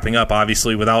meetings wrapping up,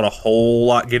 obviously, without a whole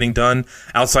lot getting done,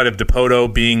 outside of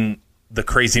DePoto being the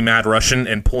crazy mad Russian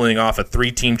and pulling off a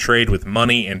 3-team trade with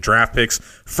money and draft picks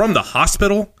from the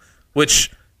hospital,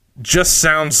 which just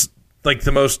sounds like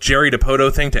the most Jerry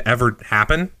DePoto thing to ever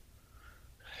happen.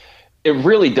 It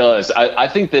really does. I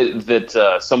think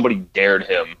that somebody dared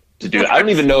him to do it. I don't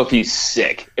even know if he's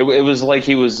sick. It was like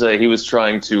he was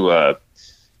trying to.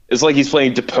 It's like he's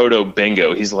playing DePoto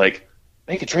bingo. He's like,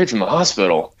 make a trade from the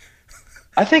hospital.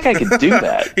 I think I could do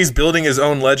that. He's building his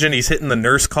own legend. He's hitting the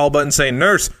nurse call button saying,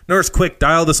 nurse, quick,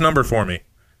 dial this number for me.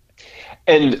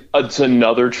 And it's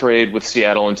another trade with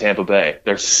Seattle and Tampa Bay.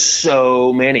 There's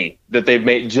so many that they've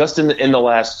made just in the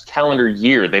last calendar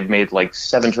year. They've made like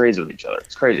 7 trades with each other.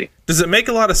 It's crazy. Does it make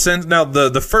a lot of sense? Now,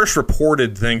 the first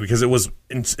reported thing, because it was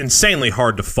insanely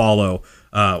hard to follow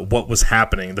what was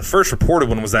happening. The first reported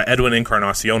one was that Edwin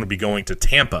Encarnacion would be going to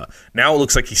Tampa. Now it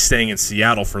looks like he's staying in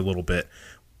Seattle for a little bit.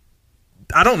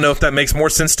 I don't know if that makes more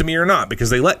sense to me or not, because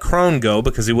they let Crone go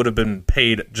because he would have been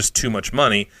paid just too much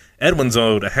money. Edwin's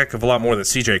owed a heck of a lot more than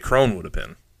C.J. Crone would have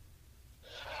been.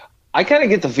 I kind of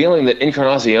get the feeling that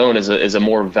Encarnacion is a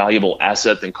more valuable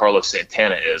asset than Carlos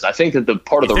Santana is. I think that the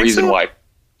part of the reason why,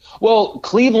 well,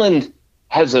 Cleveland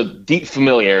has a deep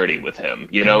familiarity with him.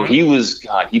 You know, he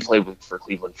played for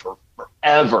Cleveland for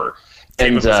forever,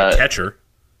 and was a catcher.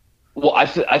 Well, I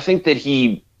think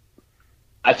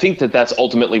that that's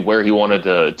ultimately where he wanted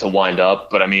to wind up.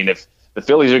 But I mean, if the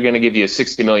Phillies are going to give you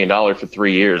 $60 million for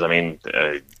 3 years, I mean,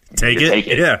 take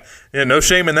it. Yeah, no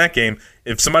shame in that game.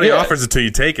 If somebody offers it to you,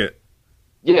 take it.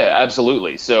 Yeah,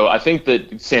 absolutely. So I think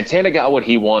that Santana got what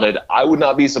he wanted. I would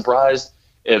not be surprised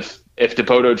if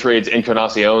DePoto trades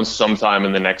Encarnacion sometime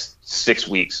in the next 6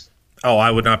 weeks. Oh,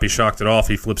 I would not be shocked at all if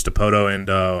he flips DePoto and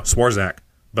Swarzak,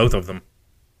 both of them.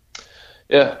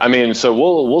 Yeah, I mean, so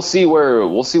we'll see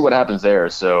what happens there.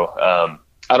 So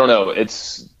I don't know.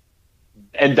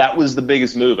 And that was the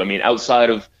biggest move. I mean, outside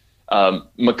of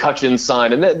McCutcheon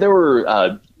signed, and there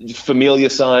were Familia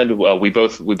signed. Well, we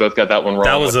both got that one wrong.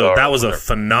 That was a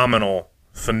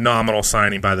phenomenal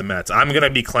signing by the Mets. I'm going to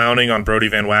be clowning on Brodie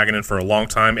Van Wagenen for a long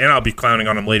time, and I'll be clowning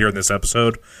on him later in this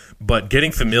episode. But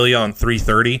getting Familia on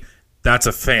 $330, that's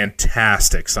a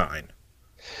fantastic sign.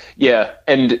 Yeah,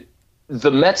 and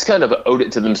the Mets kind of owed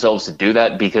it to themselves to do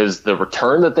that, because the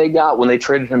return that they got when they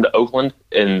traded him to Oakland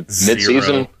in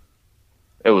midseason,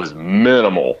 it was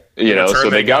minimal. You know, so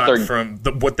they got their from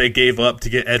what they gave up to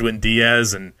get Edwin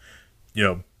Diaz and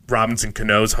Robinson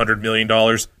Cano's $100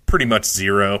 million, pretty much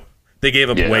zero. They gave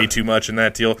up way too much in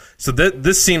that deal. So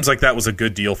this seems like that was a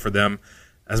good deal for them.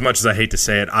 As much as I hate to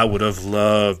say it, I would have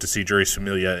loved to see Jeurys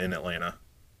Familia in Atlanta.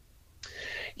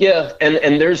 Yeah,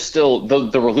 and there's still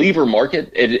the reliever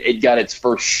market. It got its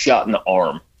first shot in the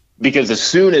arm, because as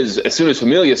soon as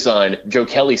Familia signed, Joe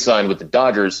Kelly signed with the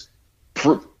Dodgers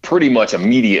pretty much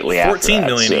immediately after that. $14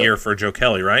 million a year for Joe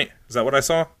Kelly, right? Is that what I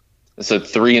saw? So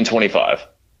 3 and 25.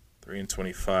 3 and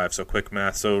 25. So quick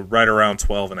math. So right around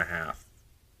 12.5.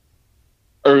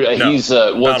 Or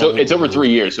it's over 3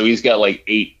 years, so he's got like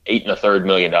 $8.33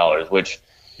 million, which.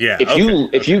 Yeah.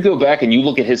 If you go back and you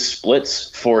look at his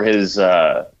splits for his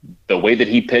the way that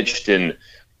he pitched in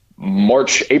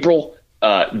March, April,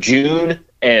 June,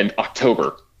 and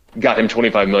October, got him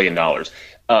 $25 million.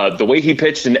 The way he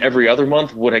pitched in every other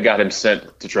month would have got him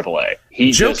sent to AAA.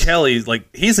 Joe Kelly,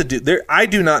 he's a dude. I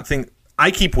do not think. I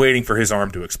keep waiting for his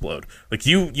arm to explode. Like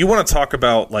you want to talk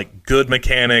about like good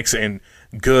mechanics and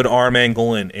good arm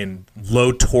angle and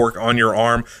low torque on your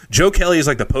arm. Joe Kelly is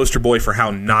like the poster boy for how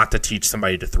not to teach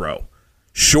somebody to throw.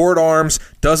 Short arms,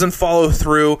 doesn't follow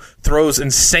through, throws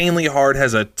insanely hard,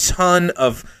 has a ton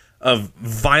of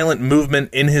violent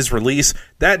movement in his release.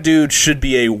 That dude should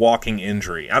be a walking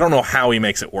injury. I don't know how he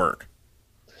makes it work.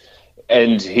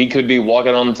 And he could be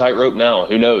walking on the tightrope now.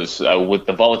 Who knows? With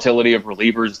the volatility of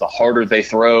relievers, the harder they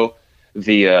throw,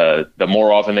 the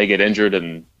more often they get injured.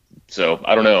 And so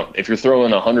I don't know. If you're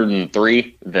throwing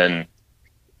 103, then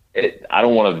I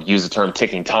don't want to use the term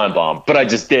ticking time bomb, but I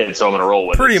just did, so I'm going to roll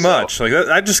with it. Pretty much.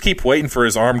 So. I just keep waiting for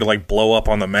his arm to like blow up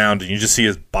on the mound, and you just see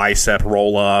his bicep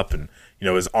roll up, and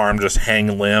his arm just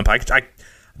hang limp.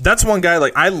 That's one guy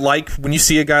I like when you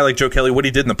see a guy like Joe Kelly. What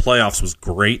he did in the playoffs was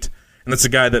great. And that's a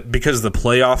guy that, because of the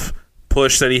playoff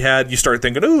push that he had, you start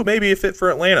thinking, ooh, maybe a fit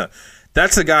for Atlanta.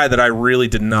 That's a guy that I really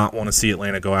did not want to see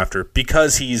Atlanta go after,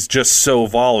 because he's just so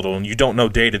volatile, and you don't know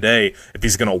day to day if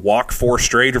he's going to walk 4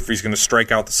 straight or if he's going to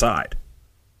strike out the side.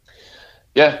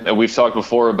 Yeah, and we've talked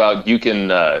before about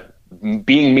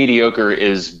being mediocre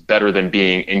is better than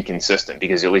being inconsistent,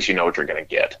 because at least you know what you're going to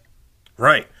get.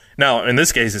 Right. Now, in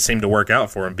this case, it seemed to work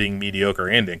out for him. Being mediocre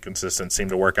and inconsistent seemed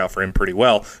to work out for him pretty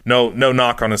well. No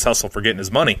knock on his hustle for getting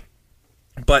his money.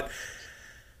 But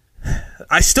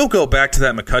I still go back to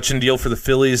that McCutchen deal for the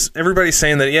Phillies. Everybody's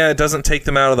saying that, it doesn't take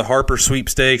them out of the Harper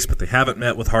sweepstakes, but they haven't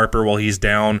met with Harper while he's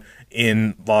down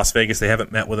in Las Vegas. They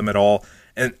haven't met with him at all.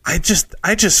 And I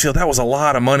just feel that was a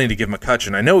lot of money to give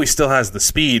McCutchen. I know he still has the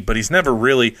speed, but he's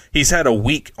had a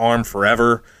weak arm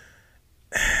forever.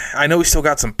 I know he still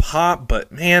got some pop,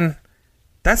 but man,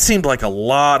 that seemed like a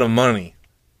lot of money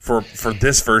for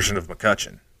this version of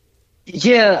McCutchen.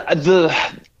 Yeah,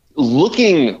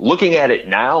 looking at it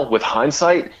now with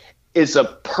hindsight, it's a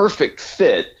perfect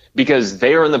fit because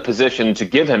they are in the position to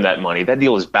give him that money. That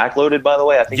deal is backloaded, by the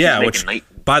way. I think he's making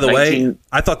by the way,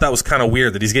 I thought that was kind of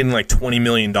weird that he's getting like $20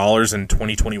 million in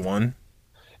 2021.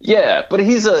 Yeah, but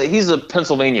he's a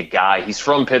Pennsylvania guy. He's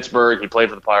from Pittsburgh. He played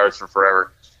for the Pirates for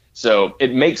forever. So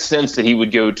it makes sense that he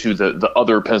would go to the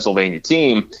other Pennsylvania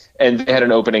team, and they had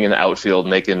an opening in the outfield,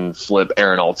 and they can flip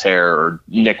Aaron Altair or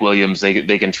Nick Williams.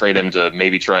 They can trade him to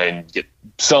maybe try and get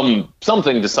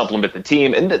something to supplement the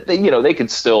team, and they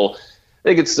could still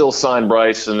sign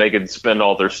Bryce, and they could spend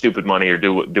all their stupid money or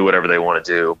do whatever they want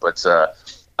to do. But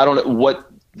I don't know what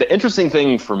the interesting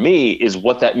thing for me is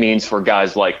what that means for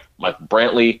guys like Michael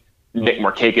Brantley, Nick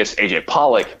Markakis, AJ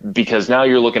Pollock, because now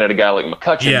you're looking at a guy like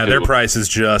McCutchen. Yeah, their prices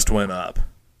just went up.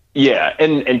 Yeah,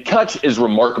 and Kutch is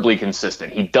remarkably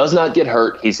consistent. He does not get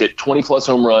hurt. He's hit 20-plus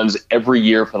home runs every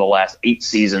year for the last 8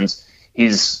 seasons.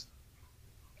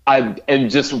 And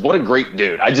just what a great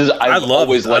dude. I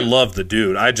love the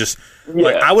dude.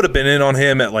 I would have been in on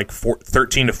him at like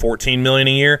 13 to 14 million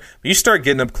a year. But you start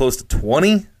getting up close to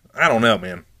 20, I don't know,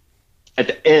 man. At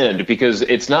the end, because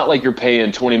it's not like you're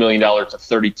paying $20 million to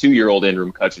 32-year-old Andrew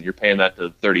McCutchen. You're paying that to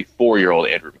 34-year-old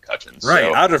Andrew McCutchen.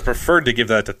 Right. So, I'd have preferred to give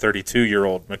that to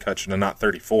 32-year-old McCutchen and not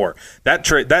 34.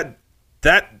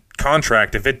 That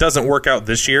contract, if it doesn't work out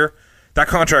this year, that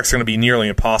contract's going to be nearly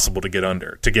impossible to get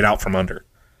out from under.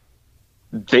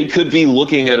 They could be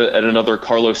looking at another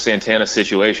Carlos Santana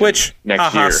situation, which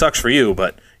next year sucks for you,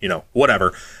 but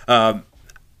whatever.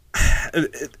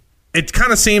 It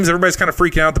kind of seems everybody's kind of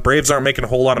freaking out. The Braves aren't making a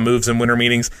whole lot of moves in winter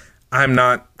meetings. I'm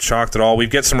not shocked at all. We've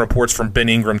got some reports from Ben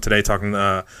Ingram today talking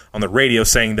on the radio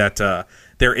saying that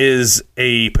there is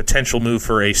a potential move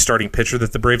for a starting pitcher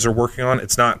that the Braves are working on.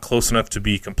 It's not close enough to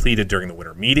be completed during the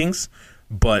winter meetings,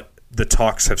 but the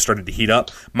talks have started to heat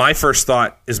up. My first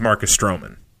thought is Marcus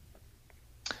Stroman.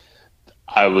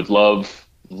 I would love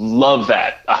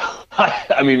that.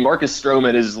 I mean, Marcus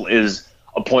Stroman is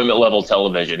appointment level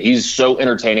television. He's so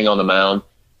entertaining on the mound.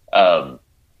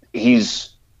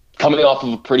 He's coming off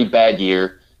of a pretty bad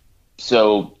year,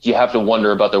 so you have to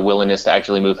wonder about their willingness to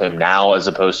actually move him now as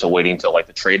opposed to waiting till like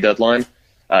the trade deadline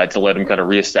to let him kind of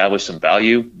reestablish some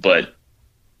value. But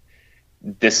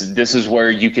this is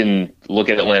where you can look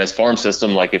at Atlanta's farm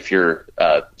system. Like if you're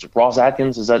Ross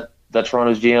Atkins, is that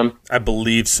Toronto's GM? I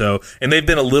believe so. And they've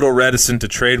been a little reticent to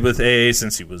trade with AA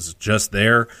since he was just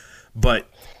there. But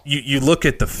you look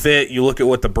at the fit, you look at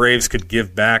what the Braves could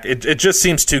give back. It just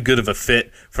seems too good of a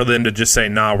fit for them to just say,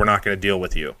 nah, we're not going to deal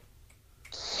with you.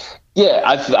 Yeah,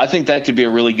 I think that could be a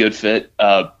really good fit.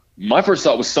 My first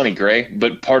thought was Sonny Gray,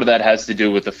 but part of that has to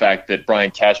do with the fact that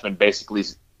Brian Cashman basically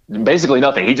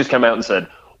nothing. He just came out and said,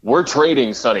 we're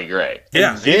trading Sonny Gray.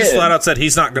 Yeah, he just flat out said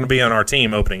he's not going to be on our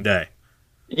team opening day.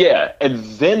 Yeah, and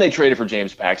then they traded for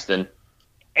James Paxton,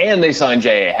 and they signed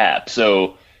J.A. Happ.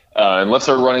 So unless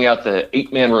they're running out the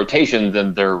 8-man rotation,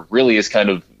 then there really is kind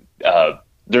of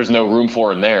there's no room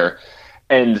for him there.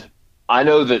 And I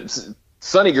know that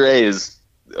Sonny Gray is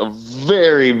a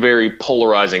very, very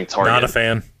polarizing target. Not a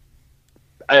fan.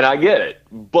 And I get it.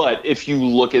 But if you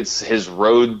look at his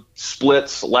road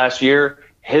splits last year,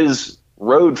 his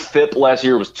road FIP last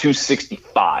year was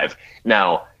 265.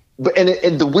 Now,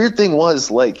 and the weird thing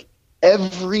was, like,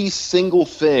 every single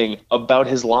thing about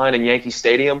his line in Yankee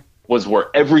Stadium was where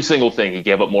every single thing. He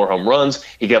gave up more home runs.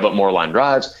 He gave up more line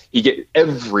drives. He get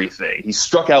everything. He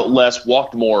struck out less,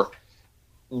 walked more.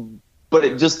 But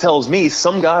it just tells me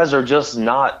some guys are just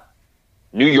not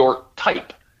New York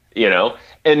type,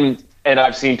 And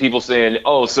I've seen people saying,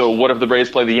 "Oh, so what if the Braves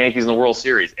play the Yankees in the World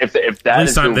Series?" If that at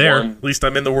least is I'm there. One, at least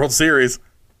I'm in the World Series.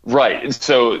 Right.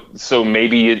 So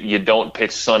maybe you don't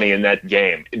pitch Sonny in that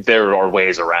game. There are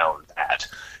ways around that.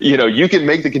 You can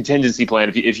make the contingency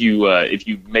plan if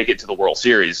you make it to the World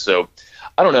Series. So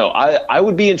I don't know. I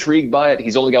would be intrigued by it.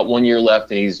 He's only got 1 year left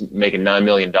and he's making $9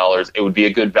 million. It would be a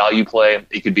good value play.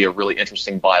 It could be a really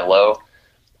interesting buy low.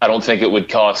 I don't think it would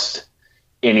cost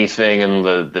anything in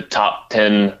the top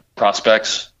 10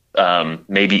 prospects.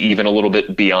 Maybe even a little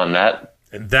bit beyond that.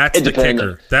 And that's the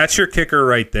kicker. That's your kicker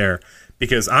right there,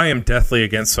 because I am deathly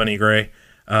against Sonny Gray.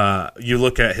 You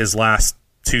look at his last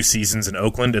 2 seasons in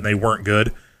Oakland, and they weren't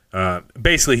good.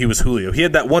 Basically, he was Julio. He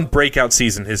had that one breakout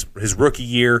season, his rookie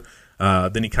year.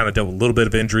 Then he kind of dealt with a little bit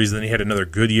of injuries. Then he had another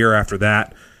good year after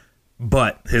that.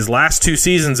 But his last 2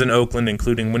 seasons in Oakland,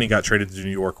 including when he got traded to New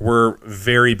York, were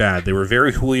very bad. They were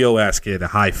very Julio-esque. He had a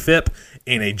high FIP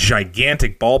in a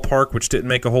gigantic ballpark, which didn't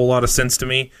make a whole lot of sense to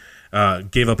me.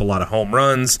 Gave up a lot of home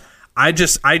runs. I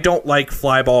don't like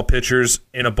fly ball pitchers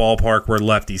in a ballpark where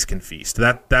lefties can feast.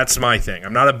 That's my thing.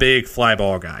 I'm not a big fly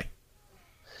ball guy.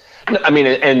 I mean,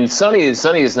 and Sonny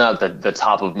is not the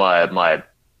top of my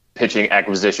pitching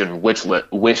acquisition wish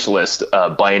list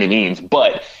by any means,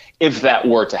 but if that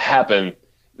were to happen,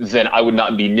 then I would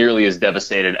not be nearly as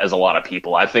devastated as a lot of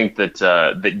people. I think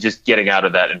that just getting out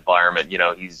of that environment, he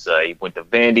went to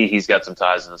Vandy, he's got some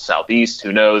ties in the Southeast,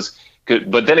 who knows?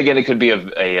 But then again, it could be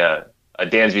a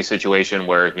Dansby situation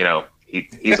where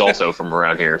he's also from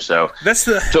around here. So that's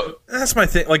my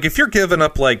thing. Like, if you're giving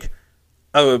up like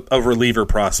a reliever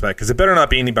prospect, because it better not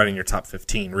be anybody in your top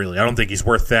 15, really. I don't think he's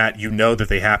worth that. You know that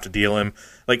they have to deal him.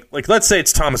 Like let's say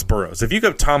it's Thomas Burrows. If you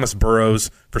go Thomas Burrows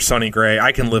for Sonny Gray,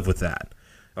 I can live with that.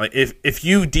 Like if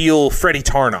you deal Freddie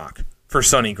Tarnok for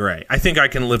Sonny Gray, I think I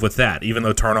can live with that, even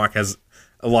though Tarnok has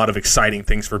a lot of exciting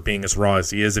things for being as raw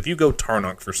as he is. If you go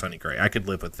Tarnok for Sonny Gray, I could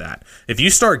live with that. If you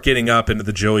start getting up into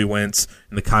the Joey Wentz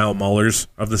and the Kyle Mullers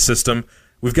of the system,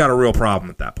 we've got a real problem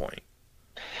at that point.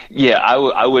 Yeah,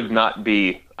 I would not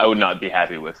be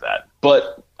happy with that.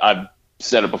 But I've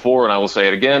said it before, and I will say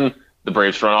it again. The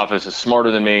Braves front office is smarter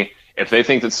than me. If they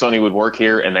think that Sonny would work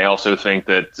here, and they also think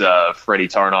that Freddie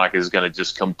Tarnok is going to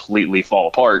just completely fall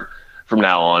apart from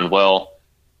now on, well,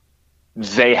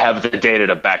 they have the data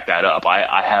to back that up.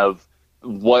 I have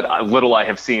what little I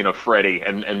have seen of Freddie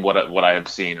and what I have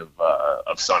seen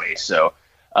of Sonny. So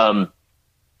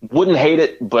wouldn't hate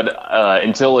it, but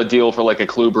until a deal for like a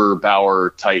Kluber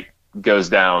Bauer type goes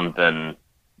down, then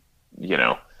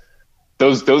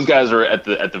those guys are at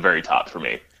the very top for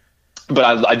me.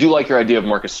 But I do like your idea of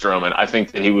Marcus Stroman. I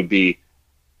think that he would be.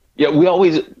 Yeah, we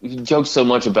always joke so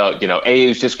much about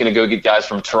is just going to go get guys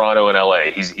from Toronto and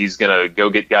LA. He's going to go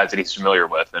get guys that he's familiar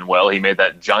with, and well, he made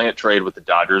that giant trade with the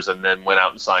Dodgers, and then went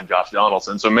out and signed Josh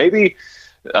Donaldson. So maybe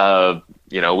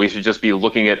we should just be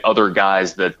looking at other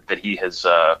guys that he has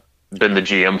been the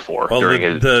GM for during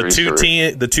his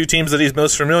career. The two teams that he's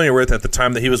most familiar with at the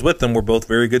time that he was with them were both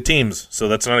very good teams. So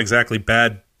that's not exactly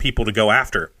bad people to go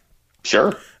after.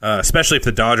 Sure. Especially if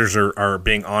the Dodgers are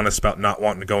being honest about not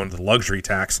wanting to go into the luxury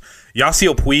tax.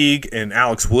 Yasiel Puig and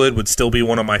Alex Wood would still be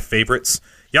one of my favorites.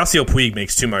 Yasiel Puig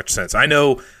makes too much sense. I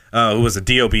know who was a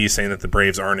DOB saying that the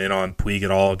Braves aren't in on Puig at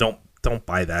all. Don't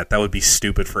buy that. That would be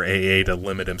stupid for AA to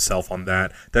limit himself on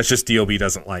that. That's just DOB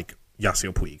doesn't like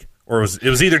Yasiel Puig. Or it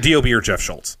was either DOB or Jeff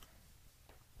Schultz.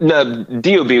 No,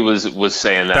 DOB was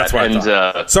saying that. That's what I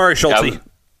thought. Sorry, Schultz.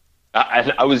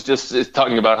 I was just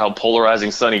talking about how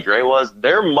polarizing Sonny Gray was.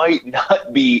 There might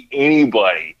not be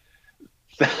anybody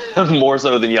more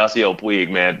so than Yasiel Puig,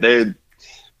 man.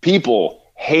 People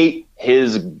hate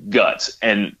his guts,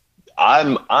 and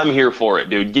I'm here for it,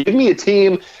 dude. Give me a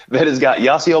team that has got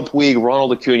Yasiel Puig,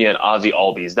 Ronald Acuna, and Ozzie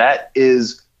Albies. That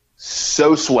is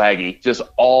so swaggy, just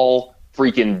all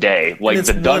freaking day. Like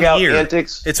the dugout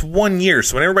antics. It's 1 year,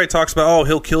 so when everybody talks about,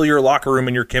 he'll kill your locker room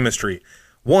and your chemistry.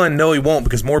 One, no, he won't,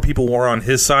 because more people were on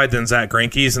his side than Zach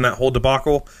Greinke's in that whole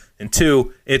debacle. And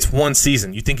two, it's one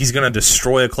season. You think he's going to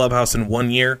destroy a clubhouse in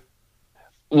 1 year?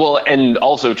 Well, and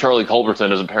also Charlie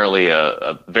Culberson is apparently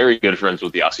a very good friends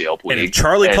with Yasiel Puig. And if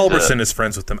Charlie Culberson is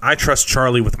friends with him, I trust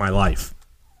Charlie with my life.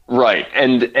 Right,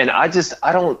 and I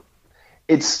don't.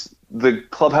 It's the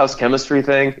clubhouse chemistry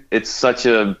thing. It's such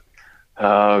a.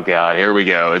 Oh God, here we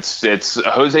go. It's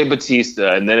Jose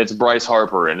Bautista, and then it's Bryce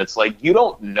Harper, and it's like you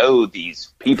don't know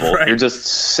these people. Right. You're just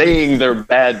saying they're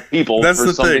bad people for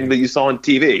something that you saw on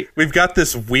TV. We've got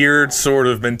this weird sort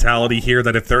of mentality here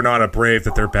that if they're not a Brave,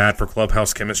 that they're bad for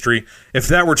clubhouse chemistry. If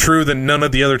that were true, then none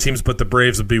of the other teams but the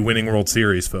Braves would be winning World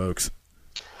Series, folks.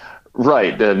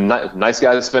 Right, the nice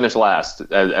guys finish last,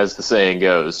 as the saying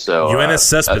goes. So Yoenis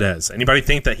Cespedes. Anybody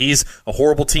think that he's a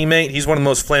horrible teammate? He's one of the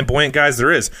most flamboyant guys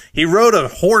there is. He rode a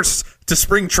horse to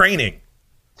spring training.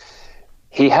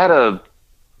 He had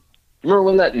remember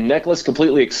when that necklace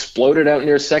completely exploded out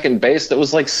near second base? That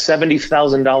was like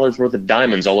 $70,000 worth of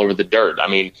diamonds all over the dirt. I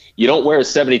mean, you don't wear a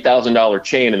 $70,000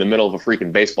 chain in the middle of a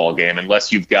freaking baseball game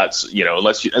unless you've got,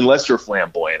 unless you're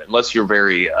flamboyant, unless you're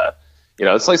very.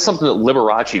 It's like something that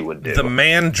Liberace would do. The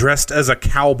man dressed as a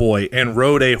cowboy and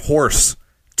rode a horse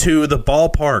to the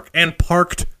ballpark and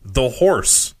parked the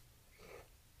horse.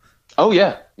 Oh,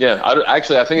 yeah. Yeah, I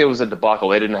think it was a debacle.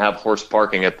 They didn't have horse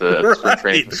parking at the spring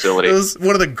training facility. It was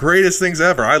one of the greatest things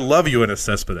ever. I love Yoenis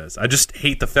Cespedes. I just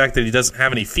hate the fact that he doesn't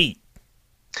have any feet.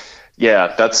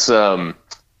 Yeah, that's. I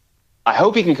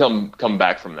hope he can come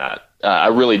back from that. I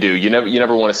really do. You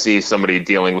never want to see somebody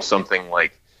dealing with something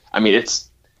like. I mean,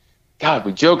 it's. God,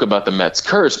 we joke about the Mets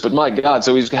curse, but my God,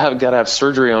 so he's got to have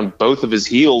surgery on both of his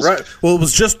heels. Right. Well, it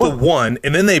was just the one,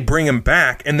 and then they bring him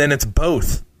back, and then it's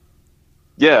both.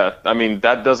 Yeah, I mean,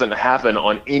 that doesn't happen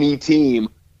on any team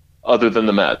other than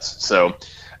the Mets. So,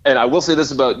 and I will say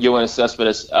this about Yoenis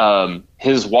Cespedes.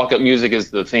 His walk-up music is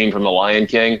the theme from The Lion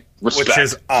King. Respect. Which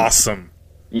is awesome.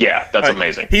 Yeah, that's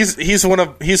amazing. He's one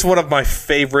of my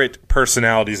favorite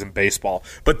personalities in baseball.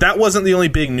 But that wasn't the only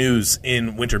big news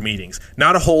in winter meetings.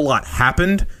 Not a whole lot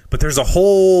happened, but there's a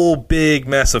whole big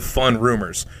mess of fun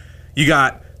rumors. You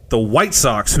got the White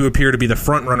Sox, who appear to be the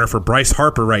front runner for Bryce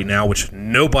Harper right now, which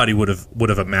nobody would have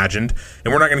imagined.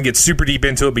 And we're not going to get super deep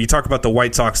into it, but you talk about the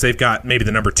White Sox, they've got maybe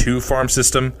the number 2 farm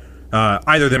system.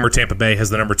 Either them or Tampa Bay has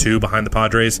the number 2 behind the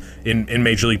Padres in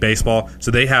Major League Baseball. So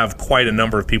they have quite a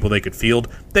number of people they could field.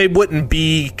 They wouldn't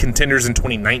be contenders in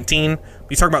 2019.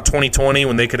 You talk about 2020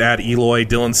 when they could add Eloy,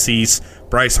 Dylan Cease,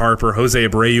 Bryce Harper, Jose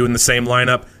Abreu in the same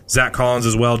lineup, Zach Collins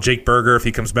as well, Jake Berger if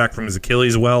he comes back from his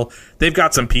Achilles well. They've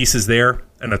got some pieces there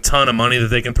and a ton of money that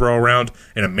they can throw around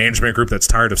in a management group that's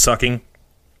tired of sucking.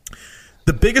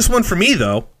 The biggest one for me,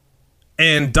 though,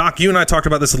 and Doc, you and I talked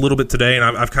about this a little bit today, and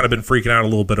I've kind of been freaking out a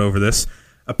little bit over this.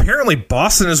 Apparently,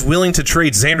 Boston is willing to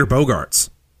trade Xander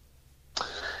Bogaerts.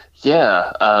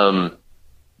 Yeah,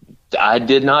 I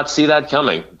did not see that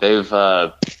coming. They've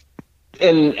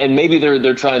and maybe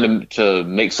they're trying to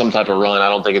make some type of run. I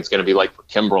don't think it's going to be like for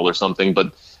Kimbrel or something,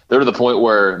 but they're to the point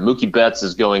where Mookie Betts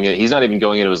is going in. He's not even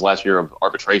going into his last year of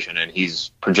arbitration, and he's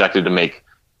projected to make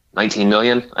 $19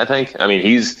 million, I think. I mean,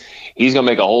 he's going to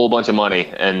make a whole bunch of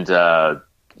money. And,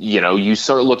 you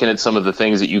start looking at some of the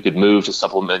things that you could move to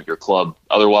supplement your club.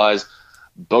 Otherwise,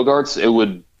 Bogaerts, it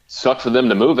would suck for them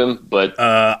to move him. But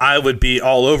I would be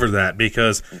all over that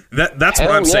because that's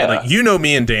what I'm saying. Like, you know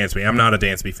me and Dansby. I'm not a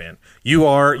Dansby fan. You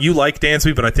like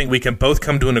Dansby, but I think we can both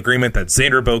come to an agreement that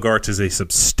Xander Bogaerts is a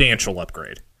substantial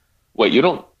upgrade. Wait, you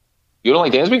don't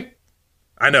like Dansby?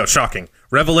 I know, shocking.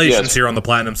 Revelations here on the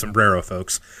Platinum Sombrero,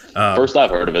 folks. First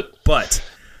I've heard of it. But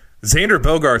Xander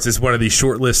Bogaerts is one of these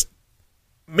short-list,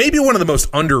 maybe one of the most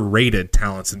underrated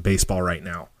talents in baseball right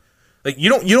now. Like you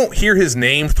don't hear his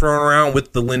name thrown around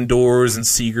with the Lindors and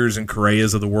Seagers and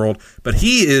Correas of the world, but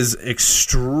he is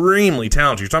extremely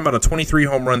talented. You're talking about a 23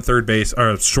 home run third base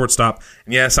or shortstop.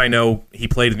 And yes, I know he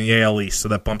played in the AL East, so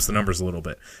that bumps the numbers a little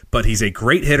bit. But he's a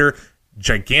great hitter.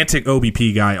 Gigantic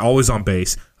OBP guy, always on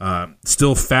base,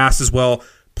 still fast as well,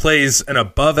 plays an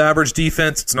above-average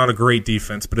defense. It's not a great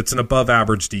defense, but it's an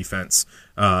above-average defense.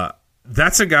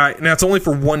 That's a guy, now it's only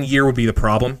for 1 year would be the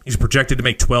problem. He's projected to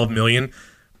make $12 million,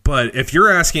 but if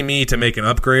you're asking me to make an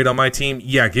upgrade on my team,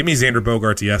 yeah, give me Xander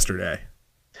Bogaerts yesterday.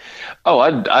 Oh,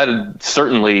 I'd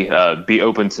certainly be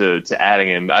open to adding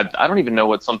him. I don't even know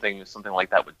what something like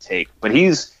that would take, but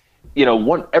he's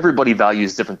everybody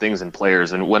values different things in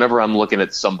players, and whenever I'm looking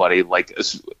at somebody, like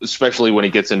especially when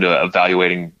he gets into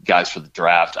evaluating guys for the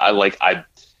draft,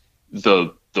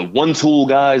 the one tool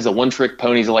guys, the one trick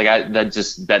ponies,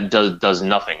 that does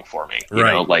nothing for me. You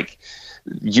know, like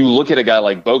you look at a guy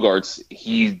like Bogaerts,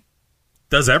 he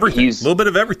does everything, a little bit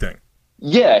of everything.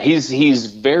 Yeah, he's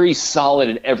very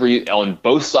solid on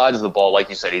both sides of the ball. Like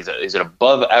you said, he's an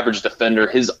above average defender.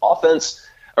 His offense,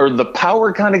 or the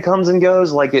power, kind of comes and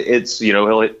goes. Like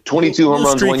he'll hit 22 home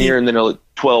runs one year and then he'll hit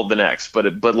 12 the next.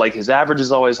 But like his average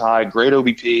is always high, great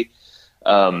OBP,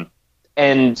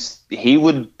 and he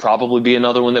would probably be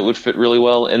another one that would fit really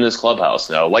well in this clubhouse.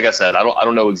 Now, like I said, I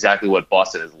don't know exactly what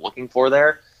Boston is looking for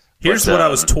there. Here's what I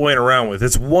was toying around with.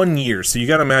 It's 1 year, so you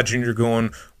got to imagine you're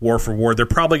going war for war. They're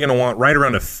probably going to want right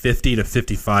around a 50 to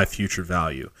 55 future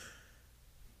value.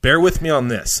 Bear with me on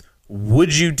this.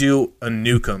 Would you do a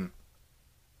Newcomb?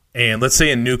 And let's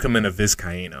say a Newcomb and a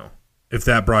Vizcaíno, if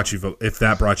that brought you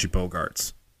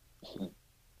Bogaerts.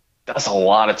 That's a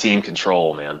lot of team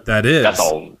control, man. That is.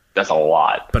 That's a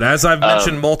lot. But as I've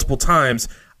mentioned multiple times,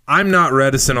 I'm not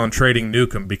reticent on trading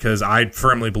Newcomb because I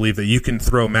firmly believe that you can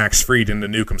throw Max Fried into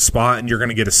Newcomb's spot and you're going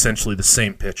to get essentially the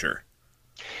same pitcher.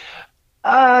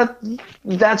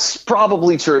 That's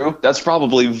probably true. That's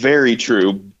probably very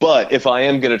true. But if I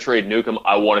am going to trade Newcomb,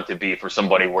 I want it to be for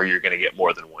somebody where you're going to get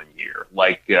more than 1 year,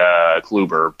 like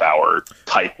Kluber, Bauer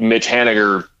type, Mitch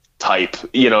Haniger type.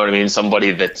 You know what I mean?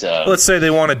 Somebody that. Let's say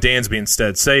they want a Dansby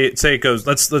instead. Say it goes.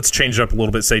 Let's change it up a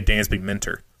little bit. Say Dansby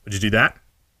Minter. Would you do that?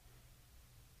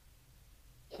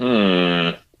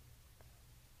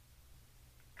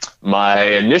 My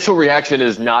initial reaction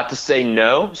is not to say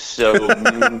no. So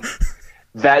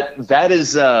that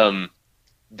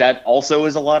also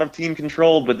is a lot of team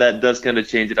control, but that does kind of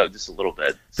change it up just a little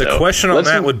bit. The question on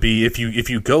that would be if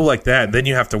you go like that, then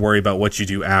you have to worry about what you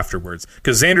do afterwards,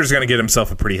 because Xander's going to get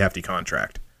himself a pretty hefty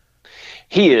contract.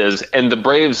 He is, and the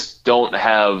Braves don't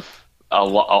have a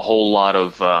whole lot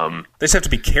of... They just have to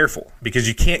be careful, because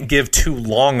you can't give too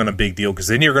long on a big deal, because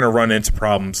then you're going to run into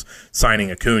problems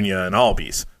signing Acuna and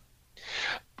Albies.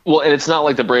 Well, and it's not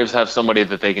like the Braves have somebody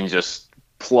that they can just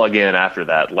plug in after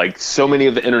that. Like, so many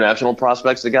of the international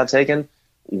prospects that got taken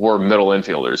were middle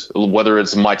infielders, whether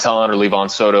it's Maitan or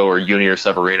Livan Soto or Junior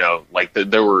Severino. Like,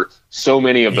 there were so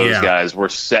many of those guys were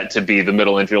set to be the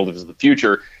middle infielders of the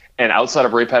future. And outside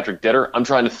of Ray Patrick Ditter, I'm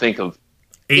trying to think of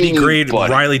 80 grade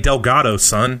Riley Delgado,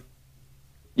 son.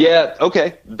 Yeah,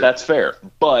 okay, that's fair.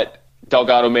 But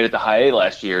Delgado made it to high A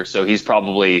last year, so you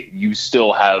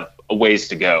still have a ways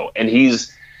to go. And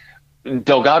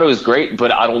Delgado is great,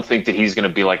 but I don't think that he's going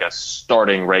to be like a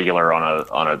starting regular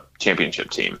on a championship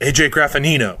team. AJ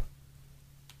Graffinino.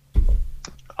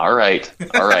 All right.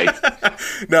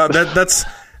 No,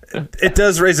 it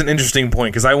does raise an interesting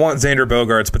point, because I want Xander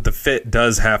Bogaerts, but the fit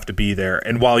does have to be there.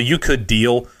 And while you could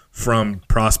deal from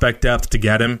prospect depth to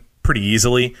get him pretty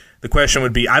easily, the question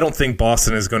would be, I don't think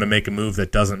Boston is going to make a move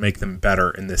that doesn't make them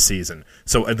better in this season.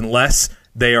 So unless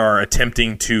they are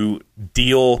attempting to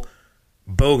deal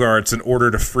Bogaerts in order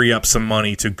to free up some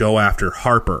money to go after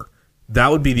Harper,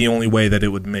 that would be the only way that it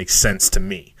would make sense to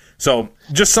me. So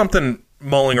just something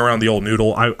mulling around the old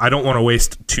noodle. I don't want to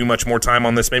waste too much more time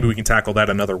on this. Maybe we can tackle that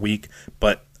another week,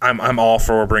 but I'm all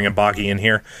for bringing Boggy in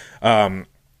here. I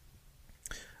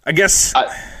guess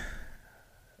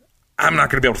I'm not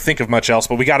going to be able to think of much else,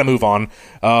 but we got to move on.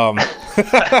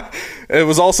 It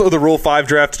was also the Rule 5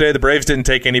 draft today. The Braves didn't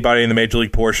take anybody in the major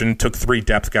league portion, took 3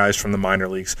 depth guys from the minor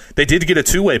leagues. They did get a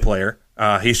two-way player.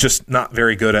 He's just not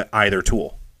very good at either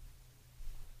tool.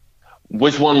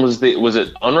 Which one was it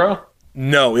Unruh?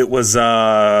 No, it was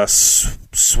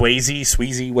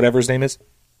Swayze, whatever his name is.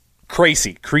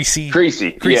 Creasy.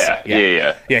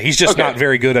 Yeah, he's just not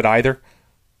very good at either.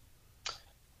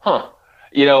 Huh.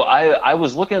 I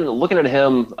was looking at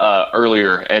him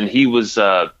earlier, and he's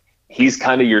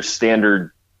kind of your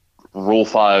standard Rule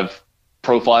 5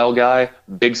 profile guy.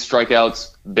 Big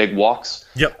strikeouts, big walks.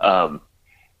 Yep. And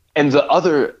the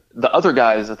other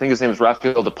guys, I think his name is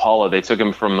Rafael DePaula. They took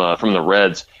him from the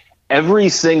Reds. Every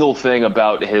single thing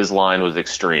about his line was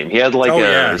extreme. He had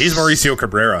he's Mauricio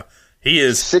Cabrera. He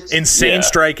is insane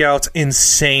strikeouts,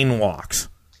 insane walks.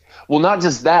 Well, not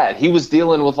just that. He was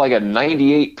dealing with like a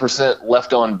 98%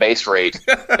 left on base rate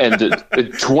and a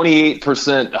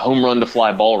 28% home run to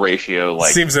fly ball ratio.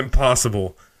 Seems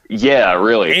impossible. Yeah,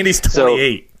 really. And he's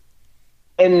 28.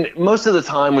 And most of the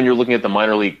time when you're looking at the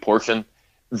minor league portion,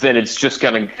 then it's just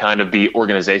going to kind of be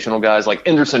organizational guys like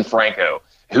Anderson Franco,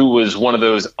 who was one of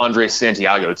those Andres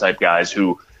Santiago type guys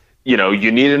who,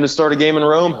 you need him to start a game in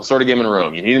Rome, he'll start a game in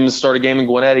Rome. You need him to start a game in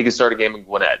Gwinnett, he can start a game in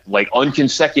Gwinnett. Like, on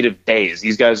consecutive days.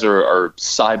 These guys are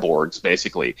cyborgs,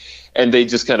 basically. And they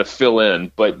just kind of fill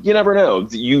in. But you never know.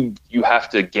 You have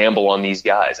to gamble on these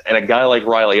guys. And a guy like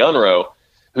Riley Unruh,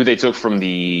 who they took from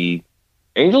the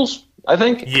Angels, I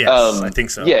think? Yes, I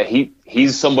think so. Yeah,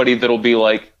 he's somebody that'll be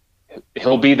like,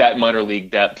 he'll be that minor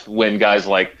league depth when guys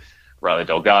like Riley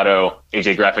Delgado,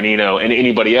 AJ Graffinino, and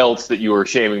anybody else that you were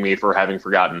shaming me for having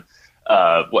forgotten,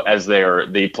 as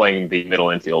they playing the middle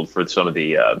infield for some of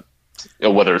the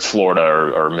whether it's Florida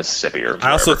or Mississippi or whatever.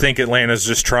 I also think Atlanta's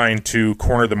just trying to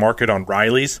corner the market on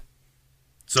Rileys,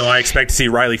 so I expect to see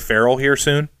Riley Farrell here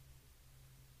soon.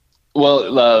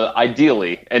 Well,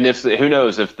 ideally, and who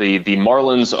knows if the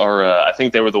Marlins are? I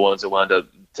think they were the ones that wound up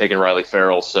taking Riley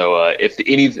Farrell. So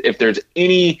if there's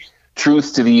any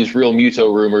truth to these Real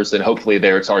Muto rumors, then hopefully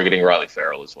they're targeting Riley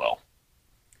Farrell as well.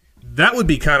 That would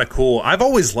be kind of cool. I've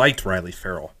always liked Riley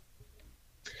Farrell.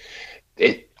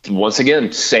 Once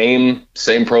again, same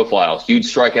profile, huge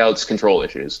strikeouts, control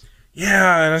issues.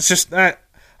 Yeah, and it's just that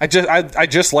I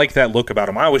just like that look about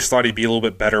him. I always thought he'd be a little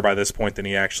bit better by this point than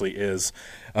he actually is.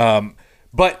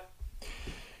 But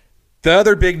the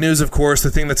other big news, of course,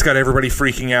 the thing that's got everybody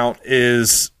freaking out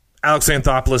is Alex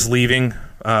Anthopoulos leaving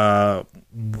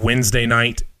Wednesday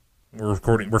night.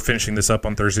 We're finishing this up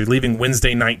on Thursday. Leaving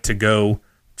Wednesday night to go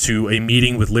to a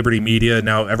meeting with Liberty Media.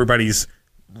 Now everybody's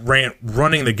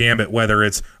running the gambit, whether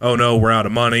it's, oh no, we're out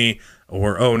of money,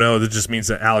 or oh no, that just means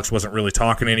that Alex wasn't really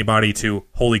talking to anybody, to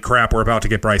holy crap, we're about to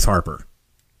get Bryce Harper.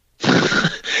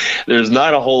 There's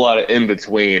not a whole lot of in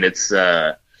between. It's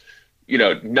not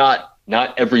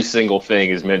not every single thing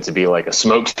is meant to be like a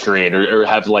smoke screen or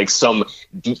have like some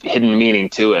deep hidden meaning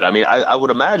to it. I mean, I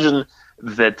would imagine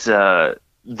that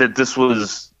that this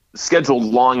was scheduled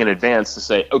long in advance to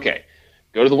say, okay,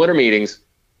 go to the winter meetings,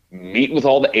 meet with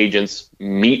all the agents,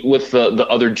 meet with the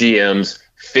other GMs,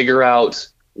 figure out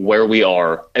where we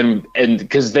are, and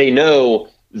because they know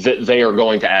that they are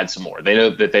going to add some more. They know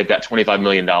that they've got $25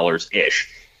 million ish.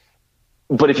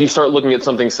 But if you start looking at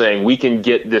something saying we can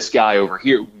get this guy over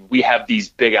here, we have these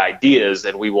big ideas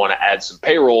and we want to add some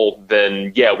payroll,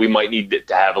 then yeah, we might need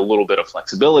to have a little bit of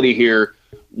flexibility here.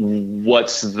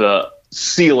 What's the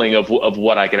ceiling of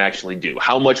what I can actually do?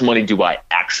 How much money do I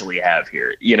actually have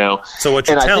here? You know. So what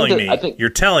you're telling me, you're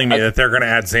telling me that they're going to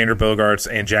add Xander Bogaerts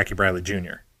and Jackie Bradley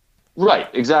Jr. Right,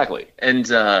 exactly. And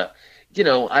you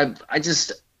know,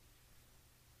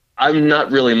 I'm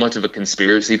not really much of a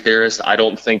conspiracy theorist. I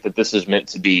don't think that this is meant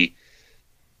to be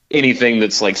anything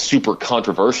that's like super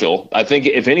controversial. I think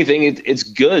if anything, it's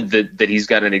good that he's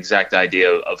got an exact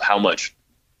idea of how much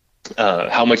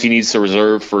he needs to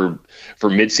reserve for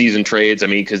midseason trades. I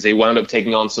mean, because they wound up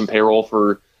taking on some payroll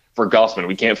for Gossman.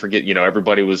 We can't forget, you know,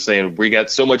 everybody was saying we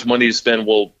got so much money to spend.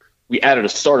 Well, we added a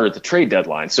starter at the trade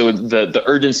deadline, so the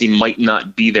urgency might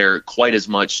not be there quite as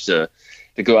much to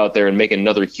go out there and make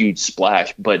another huge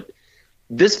splash. But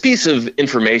this piece of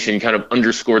information kind of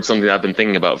underscored something that I've been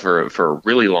thinking about for a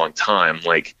really long time.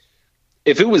 Like,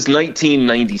 if it was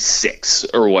 1996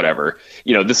 or whatever,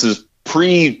 you know, this is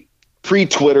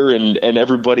pre-Twitter and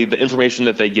everybody, the information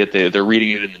that they get, they're reading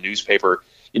it in the newspaper.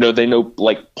 You know, they know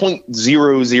like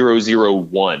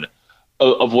 0.0001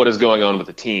 of what is going on with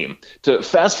the team. To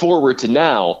fast forward to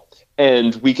now,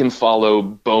 and we can follow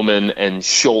Bowman and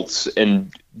Schultz and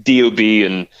DOB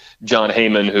and John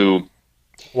Heyman, who...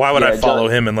 Why would I follow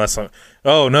him unless I'm...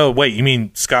 Oh, no, wait, you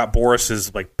mean Scott Boras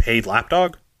is like paid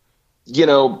lapdog? You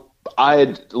know,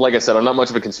 like I said, I'm not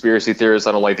much of a conspiracy theorist.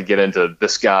 I don't like to get into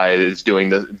this guy is doing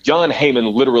this. John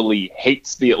Heyman literally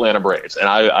hates the Atlanta Braves, and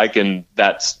I can...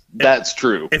 That's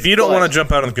true. If you don't want to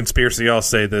jump out on the conspiracy, I'll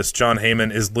say this. John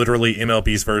Heyman is literally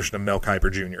MLB's version of Mel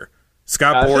Kiper Jr.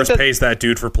 Scott Boras pays that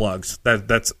dude for plugs.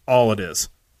 That's all it is.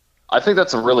 I think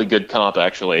that's a really good comp,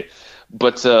 actually.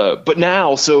 But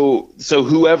now, so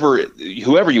whoever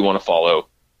you want to follow,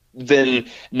 then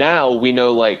now we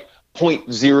know like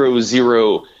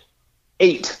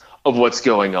 0.008 of what's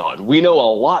going on. We know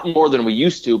a lot more than we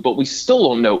used to, but we still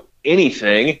don't know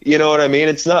anything. You know what I mean?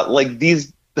 It's not like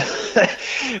these.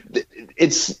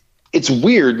 It's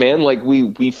weird, man. Like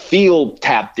we feel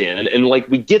tapped in, and like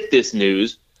we get this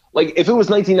news. Like if it was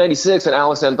 1996 and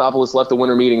Alex Anthopoulos left the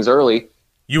winter meetings early.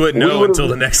 You wouldn't know until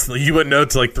you wouldn't know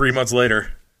until like 3 months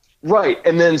later. Right.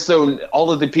 And then so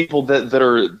all of the people that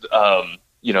are,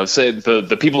 say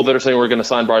the people that are saying we're going to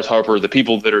sign Bryce Harper, the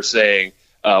people that are saying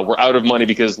we're out of money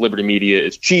because Liberty Media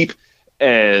is cheap,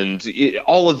 and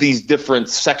all of these different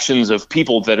sections of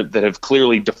people that have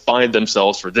clearly defined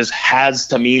themselves for this has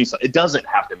to mean something. It doesn't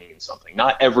have to mean something.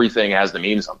 Not everything has to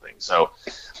mean something. So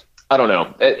I don't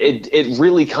know. It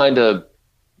really kind of...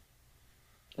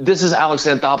 This is Alex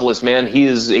Anthopoulos, man. He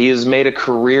has made a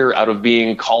career out of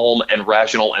being calm and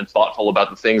rational and thoughtful about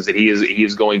the things that he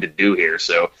is going to do here.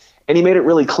 So, and he made it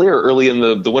really clear early in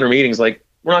the winter meetings, like,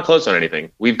 we're not close on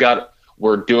anything.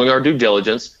 We're doing our due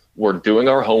diligence. We're doing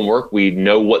our homework. We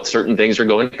know what certain things are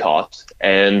going to cost,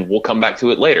 and we'll come back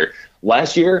to it later.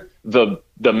 Last year, the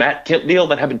Matt Kemp deal,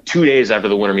 that happened 2 days after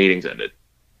the winter meetings ended.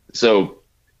 So,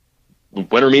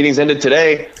 winter meetings ended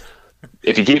today.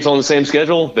 If he keeps on the same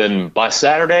schedule, then by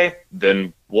Saturday,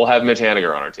 then we'll have Mitch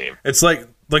Haniger on our team. It's like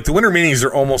the winter meetings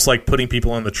are almost like putting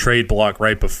people on the trade block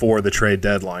right before the trade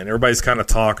deadline. Everybody's kind of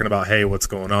talking about, hey, what's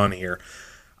going on here?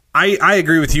 I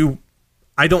agree with you.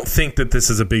 I don't think that this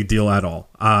is a big deal at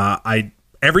all.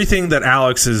 Everything that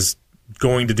Alex is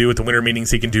going to do at the winter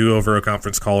meetings, he can do over a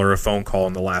conference call or a phone call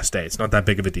on the last day. It's not that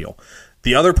big of a deal.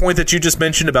 The other point that you just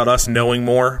mentioned about us knowing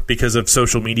more because of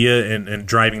social media and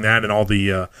driving that and all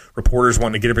the reporters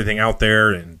wanting to get everything out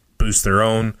there and boost their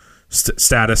own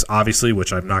status, obviously,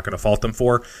 which I'm not going to fault them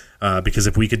for, because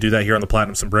if we could do that here on the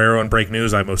Platinum Sombrero and break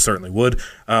news, I most certainly would.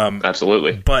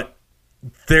 Absolutely. But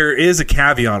there is a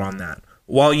caveat on that.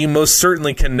 While you most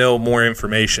certainly can know more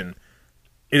information,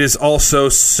 it is also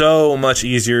so much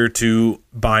easier to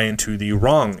buy into the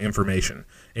wrong information.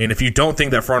 And if you don't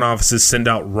think that front offices send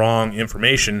out wrong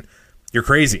information, you're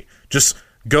crazy. Just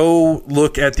go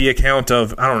look at the account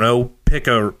of, I don't know, pick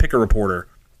a reporter.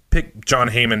 Pick John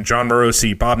Heyman, John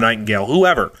Morosi, Bob Nightingale,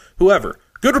 whoever.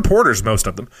 Good reporters, most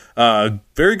of them.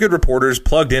 Very good reporters,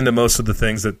 plugged into most of the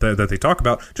things that they talk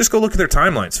about. Just go look at their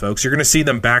timelines, folks. You're going to see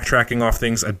them backtracking off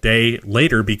things a day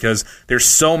later because there's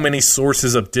so many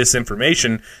sources of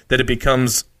disinformation that it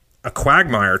becomes a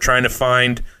quagmire trying to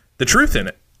find the truth in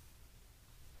it.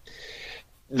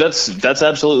 That's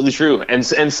absolutely true. And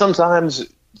sometimes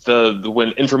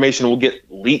when information will get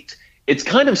leaked, it's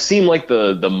kind of seemed like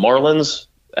the Marlins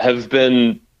have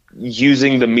been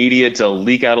using the media to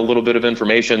leak out a little bit of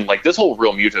information. Like this whole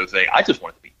Real Muto thing, I just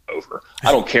want it to be over.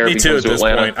 I don't care if he comes to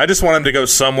Atlanta. Point. I just want him to go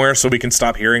somewhere so we can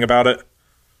stop hearing about it.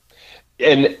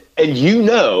 And you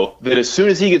know that as soon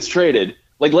as he gets traded,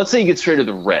 like let's say he gets traded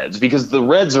to the Reds, because the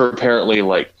Reds are apparently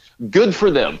like, good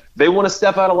for them. They want to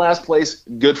step out of last place.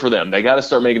 Good for them. They got to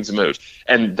start making some moves.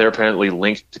 And they're apparently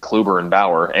linked to Kluber and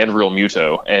Bauer and Real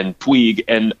Muto and Puig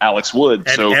and Alex Wood.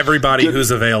 And so everybody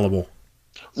who's available.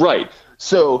 Right.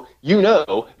 So you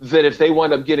know that if they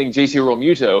wind up getting JC Real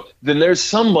Muto, then there's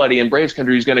somebody in Braves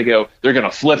country who's going to go, they're going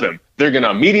to flip him. They're going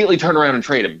to immediately turn around and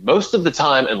trade him. Most of the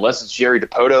time, unless it's Jerry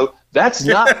DiPoto, that's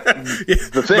not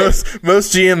the thing.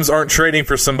 Most GMs aren't trading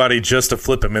for somebody just to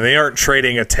flip him, and they aren't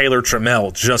trading a Taylor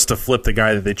Trammell just to flip the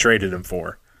guy that they traded him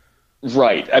for.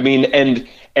 Right. I mean, and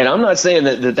I'm not saying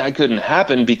that couldn't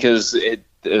happen because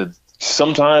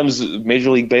sometimes Major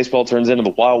League Baseball turns into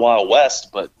the Wild Wild West,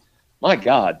 but my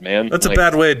God, man. That's a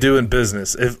bad way of doing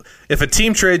business. If a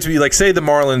team trades me, like say the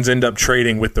Marlins end up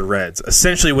trading with the Reds,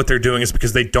 essentially what they're doing is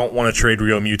because they don't want to trade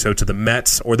Real Muto to the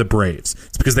Mets or the Braves.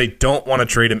 It's because they don't want to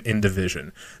trade him in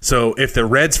division. So if the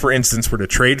Reds, for instance, were to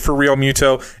trade for Real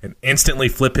Muto and instantly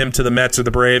flip him to the Mets or the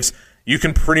Braves, you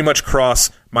can pretty much cross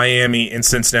Miami and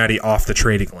Cincinnati off the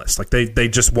trading list. Like they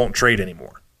just won't trade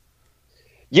anymore.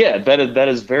 Yeah, that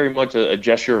is very much a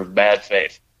gesture of bad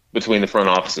faith between the front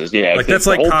offices. Yeah, like that's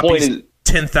like copies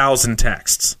 10,000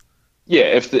 texts. Yeah,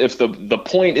 if the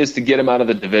point is to get him out of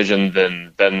the division,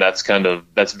 then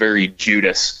that's very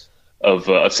Judas of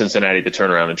Cincinnati to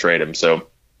turn around and trade him. So,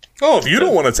 if you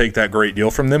don't want to take that great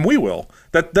deal from them, we will.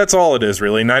 That's all it is,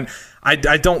 really. And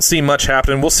I don't see much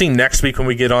happening. We'll see next week when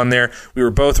we get on there. We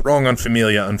were both wrong on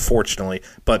Familia, unfortunately,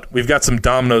 but we've got some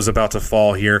dominoes about to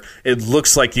fall here. It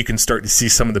looks like you can start to see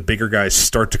some of the bigger guys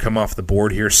start to come off the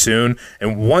board here soon.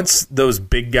 And once those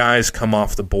big guys come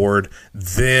off the board,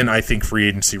 then I think free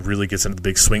agency really gets into the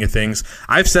big swing of things.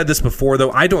 I've said this before,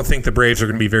 though. I don't think the Braves are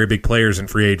going to be very big players in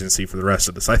free agency for the rest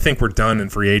of this. I think we're done in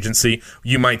free agency.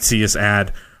 You might see us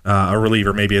add a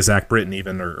reliever, maybe a Zach Britton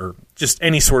even, or just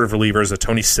any sort of reliever, as a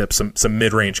Tony Sipp, some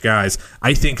mid-range guys.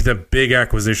 I think the big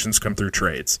acquisitions come through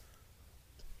trades.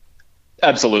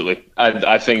 Absolutely.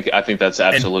 I think that's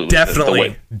absolutely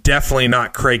and definitely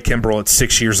not Craig Kimbrell at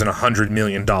 6 years and $100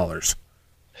 million.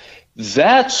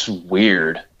 That's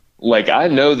weird. Like, I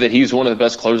know that he's one of the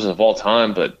best closers of all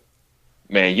time, but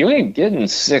man, you ain't getting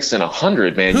 6 and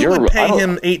 100, man. Who would pay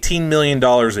him $18 million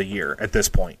a year at this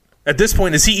point? At this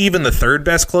point, is he even the third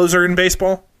best closer in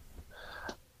baseball?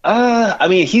 I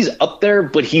mean, he's up there,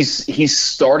 but he's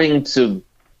starting to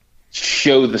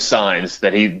show the signs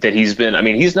that he's been. I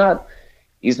mean, he's not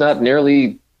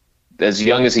nearly as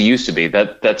young as he used to be.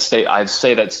 I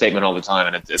say that statement all the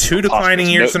time, and it's 2 declining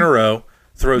years in a row.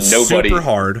 Throws super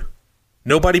hard.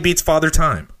 Nobody beats Father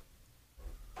Time.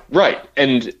 Right,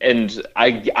 and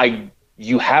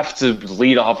you have to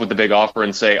lead off with the big offer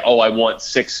and say, I want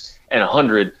 6 and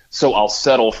 100, so I'll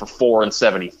settle for 4 and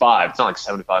 75. It's not like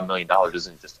 $75 million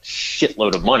isn't just a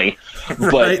shitload of money,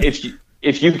 but right. if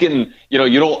you can,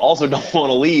 you don't want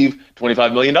to leave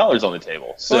 $25 million on the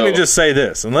table. So let me just say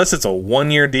this: unless it's a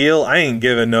 1-year deal, I ain't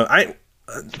giving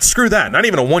screw that. Not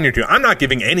even a 1-year deal. I'm not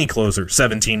giving any closer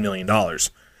 $17 million.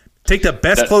 Take the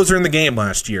best closer in the game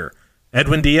last year,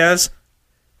 Edwin Diaz.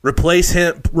 Replace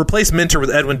Minter with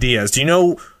Edwin Diaz. Do you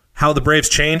know how the Braves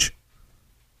change?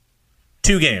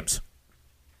 2 games.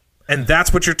 And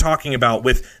that's what you're talking about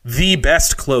with the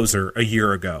best closer a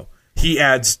year ago. He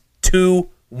adds 2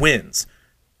 wins.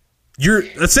 You're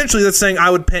essentially, that's saying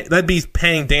that'd be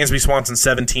paying Dansby Swanson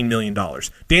 $17 million.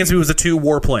 Dansby was a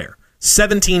 2-WAR player.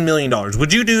 $17 million.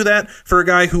 Would you do that for a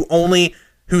guy whose only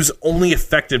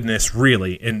effectiveness,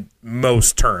 really, in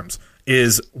most terms,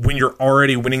 is when you're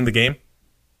already winning the game?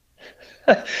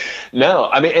 No,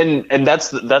 I mean, and that's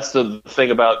the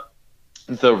thing about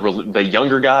the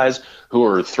younger guys who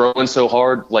are throwing so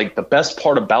hard. Like, the best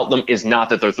part about them is not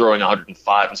that they're throwing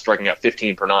 105 and striking out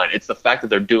 15 per 9. It's the fact that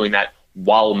they're doing that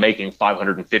while making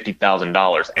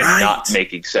 $550,000 and not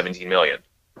making $17 million.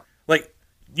 Like,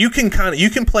 you can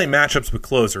play matchups with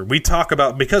closer. We talk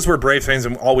about, because we're Braves fans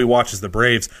and all we watch is the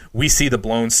Braves, we see the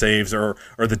blown saves or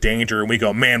the danger and we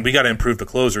go, man, we got to improve the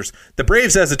closers. The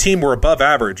Braves as a team were above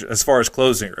average as far as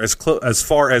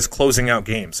closing out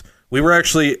games. We were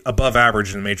actually above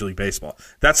average in Major League Baseball.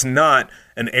 That's not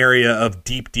an area of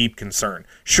deep concern.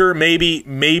 Sure,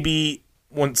 maybe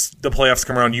once the playoffs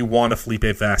come around, you want a Felipe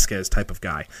Vasquez type of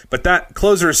guy. But that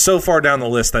closer is so far down the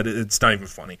list that it's not even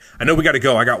funny. I know we got to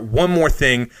go. I got one more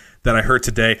thing that I heard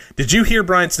today. Did you hear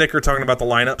Brian Snitker talking about the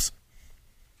lineups?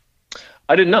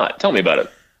 I did not. Tell me about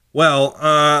it. Well,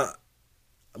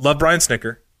 love Brian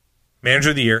Snitker, manager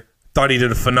of the year. Thought he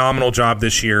did a phenomenal job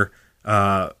this year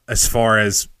as far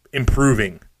as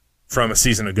improving from a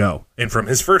season ago and from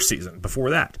his first season before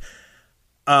that.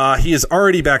 He is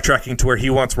already backtracking to where he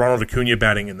wants Ronald Acuna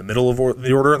batting in the middle of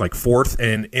the order, like fourth,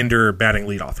 and Ender batting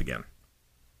leadoff again.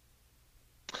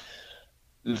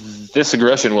 This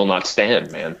aggression will not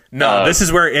stand, man. No, this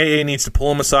is where AA needs to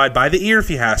pull him aside by the ear if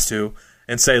he has to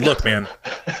and say, look, man,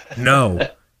 no.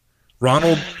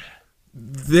 Ronald,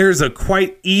 there's a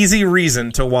quite easy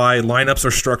reason to why lineups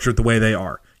are structured the way they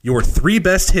are. Your 3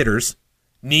 best hitters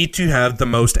need to have the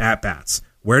most at-bats.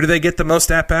 Where do they get the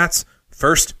most at-bats?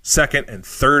 First, second, and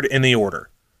third in the order.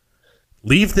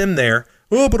 Leave them there.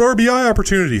 Oh, but RBI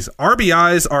opportunities.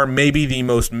 RBIs are maybe the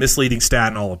most misleading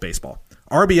stat in all of baseball.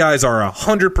 RBIs are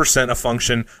 100% a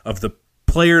function of the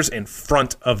players in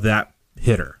front of that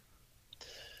hitter.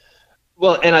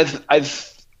 Well, and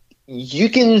you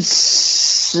can,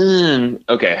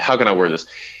 okay, how can I word this?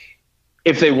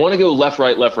 If they want to go left,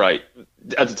 right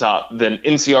at the top, then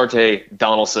Inciarte,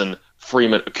 Donaldson,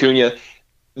 Freeman, Acuna.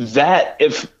 That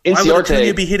if Inciarte, why would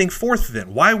Acuna be hitting fourth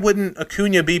then? Why wouldn't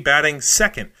Acuna be batting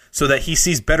second so that he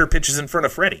sees better pitches in front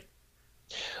of Freddie?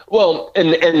 Well,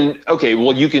 and okay,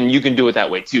 well you can do it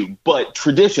that way too. But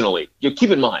traditionally, you keep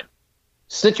in mind,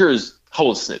 Snitker is, how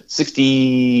old is Snit?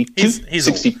 62? He's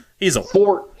 60, old. He's old.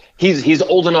 4, he's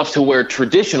old enough to where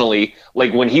traditionally,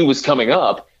 like when he was coming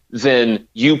up, then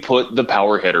you put the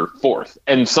power hitter fourth,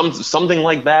 and something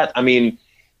like that. I mean,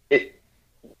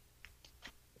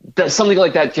 something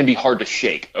like that can be hard to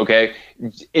shake. Okay,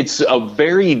 it's a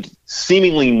very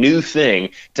seemingly new thing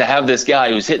to have this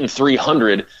guy who's hitting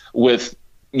 300 with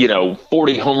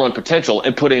 40 home run potential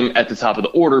and put him at the top of the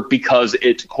order because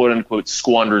it quote unquote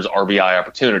squanders RBI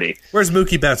opportunity. Where's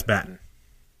Mookie Betts batting?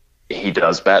 He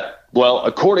does bat. Well,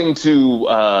 according to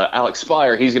Alex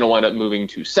Spire, he's going to wind up moving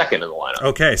to second in the lineup.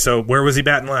 Okay, so where was he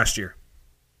batting last year?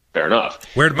 Fair enough.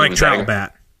 Where did Mike Trout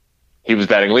bat? He was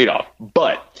batting leadoff.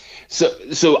 But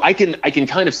so I can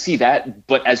kind of see that,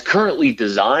 but as currently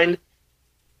designed,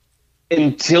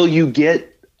 until you get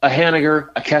a Haniger,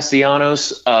 a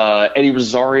Castellanos, Eddie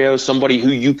Rosario, somebody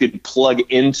who you could plug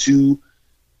into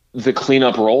the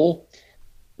cleanup role,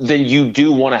 then you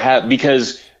do want to have,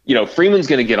 because Freeman's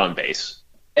going to get on base.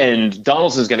 And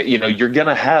Donaldson's going to, you're going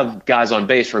to have guys on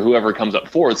base for whoever comes up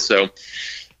fourth. So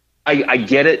I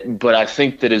get it, but I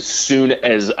think that as soon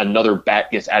as another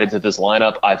bat gets added to this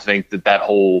lineup, I think that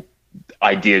whole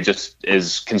idea just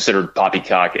is considered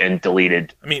poppycock and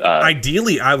deleted. I mean,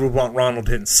 ideally, I would want Ronald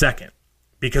hitting second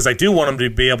because I do want him to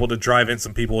be able to drive in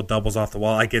some people with doubles off the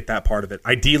wall. I get that part of it.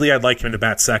 Ideally, I'd like him to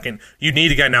bat second. You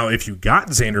need a guy now. If you got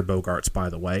Xander Bogaerts, by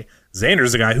the way,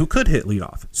 Xander's a guy who could hit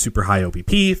leadoff. Super high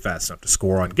OBP, fast enough to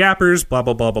score on gappers, blah,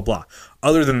 blah, blah, blah, blah.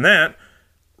 Other than that,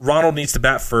 Ronald needs to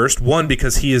bat first. One,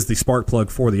 because he is the spark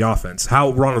plug for the offense.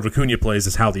 How Ronald Acuna plays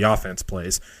is how the offense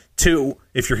plays. Two,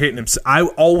 if you're hitting him, I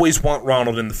always want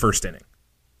Ronald in the first inning.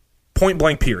 Point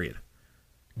blank, period.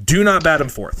 Do not bat him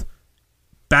fourth.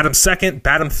 Bat him second,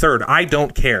 bat him third. I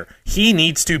don't care. He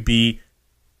needs to be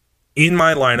in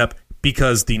my lineup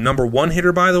because the number one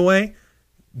hitter, by the way,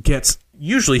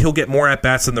 usually he'll get more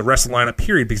at-bats than the rest of the lineup,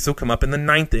 period, because he'll come up in the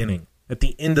 9th inning at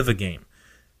the end of a game.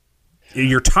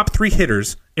 Your top 3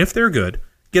 hitters, if they're good,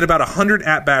 get about 100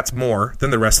 at-bats more than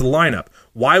the rest of the lineup.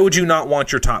 Why would you not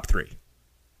want your top 3?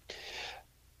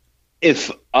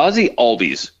 If Ozzie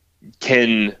Albies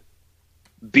can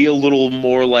be a little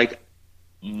more like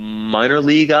minor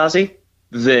league Ozzie,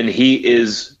 then he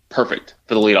is perfect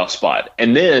for the leadoff spot.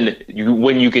 And then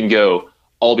when you can go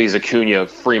Albies, Acuna,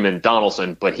 Freeman,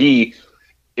 Donaldson, but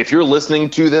if you're listening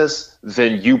to this,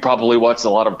 then you probably watched a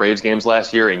lot of Braves games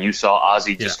last year and you saw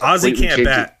Ozzie just Ozzie can't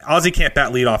bat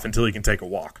leadoff until he can take a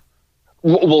walk.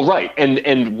 Well, right.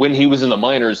 And when he was in the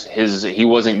minors, he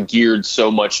wasn't geared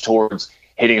so much towards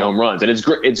hitting home runs. And it's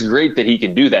great that he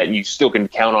can do that, and you still can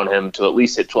count on him to at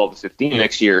least hit 12 to 15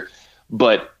 next year.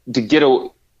 But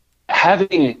to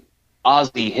having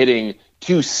Ozzie hitting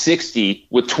 260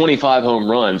 with 25 home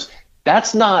runs,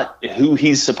 that's not who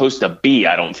he's supposed to be,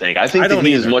 I don't think. I think that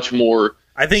he is much more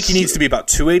I think he needs to be about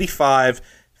 285,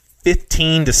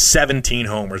 15 to 17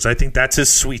 homers. I think that's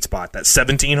his sweet spot, that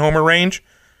 17 homer range.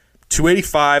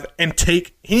 285, and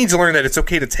he needs to learn that it's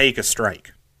okay to take a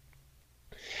strike.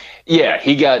 Yeah,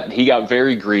 he got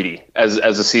very greedy as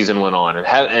the season went on,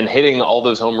 and hitting all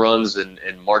those home runs in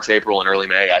March, April, and early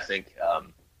May. I think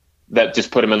that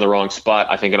just put him in the wrong spot.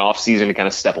 I think an off season to kind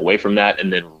of step away from that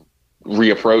and then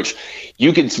reapproach.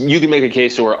 You can make a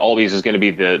case where Albies is going to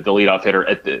be the leadoff hitter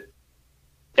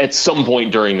at some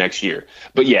point during next year.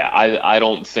 But yeah, I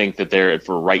don't think that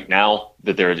for right now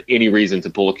that there is any reason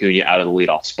to pull Acuna out of the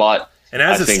leadoff spot. And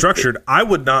as it's structured, I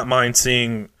would not mind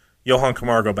seeing Johan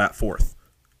Camargo bat fourth.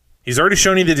 He's already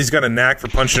shown you that he's got a knack for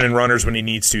punching in runners when he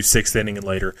needs to, sixth inning and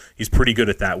later. He's pretty good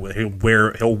at that.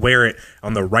 He'll wear it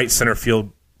on the right center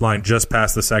field line just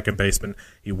past the second baseman.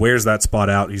 He wears that spot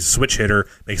out. He's a switch hitter,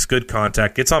 makes good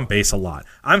contact, gets on base a lot.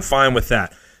 I'm fine with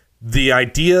that. The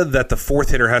idea that the fourth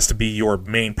hitter has to be your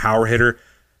main power hitter,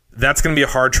 that's going to be a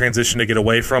hard transition to get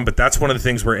away from, but that's one of the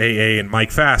things where AA and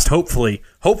Mike Fast, hopefully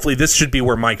this should be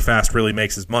where Mike Fast really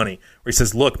makes his money, where he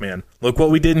says, look, man, look what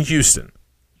we did in Houston.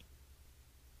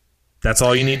 That's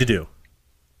all you need to do.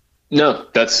 No,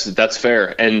 that's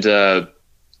fair. And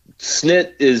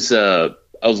Snit is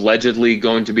allegedly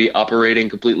going to be operating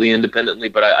completely independently,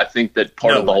 but I think that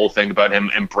part of the whole thing about him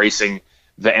embracing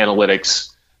the analytics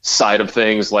side of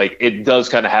things, like it does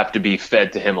kind of have to be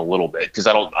fed to him a little bit, because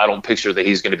I don't picture that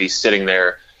he's going to be sitting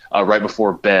there right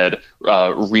before bed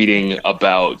reading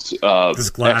about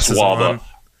ex-Waba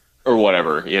or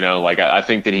whatever. Like I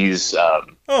think that he's.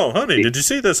 Oh, honey, did you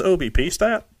see this OBP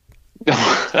stat?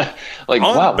 Like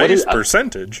on wow, base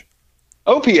percentage.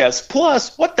 OPS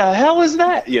plus, what the hell is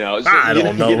that? I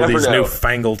don't know these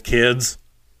newfangled kids.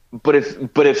 But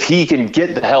if he can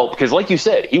get the help, because like you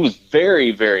said, he was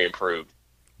very, very improved.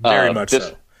 Very much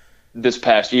this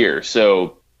past year.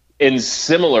 So, and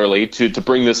similarly to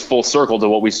bring this full circle to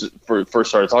what we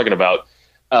first started talking about,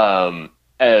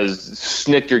 as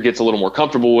Snitker gets a little more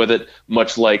comfortable with it,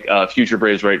 much like future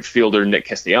Braves right fielder Nick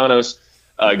Castellanos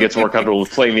gets more comfortable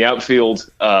with playing the outfield,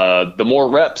 the more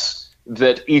reps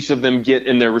that each of them get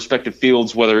in their respective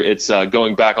fields, whether it's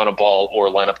going back on a ball or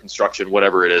lineup construction,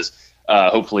 whatever it is,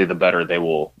 hopefully the better they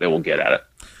will get at it.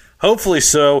 Hopefully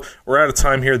so. We're out of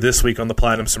time here this week on the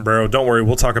Platinum Sombrero. Don't worry,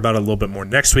 we'll talk about it a little bit more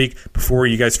next week. Before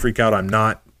you guys freak out, I'm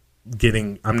not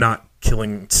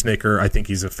killing Snicker. I think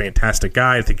he's a fantastic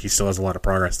guy. I think he still has a lot of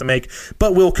progress to make,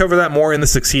 but we'll cover that more in the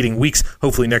succeeding weeks.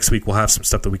 Hopefully next week we'll have some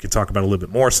stuff that we can talk about a little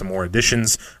bit more, some more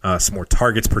additions, some more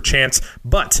targets per chance.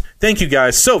 But thank you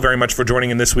guys so very much for joining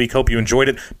in this week. Hope you enjoyed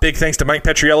it. Big thanks to Mike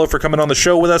Petriello for coming on the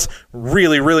show with us.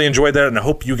 Really, really enjoyed that, and I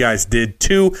hope you guys did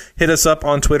too. Hit us up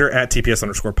on Twitter at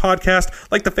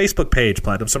TPS_podcast, like the Facebook page,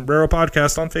 Platinum Sombrero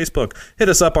Podcast on Facebook. Hit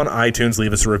us up on iTunes.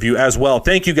 Leave us a review as well.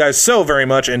 Thank you guys so very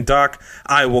much, and Doc,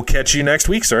 I will catch you next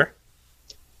week, sir.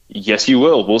 Yes, you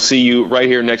will. We'll see you right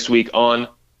here next week on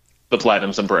the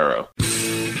Platinum Sombrero. You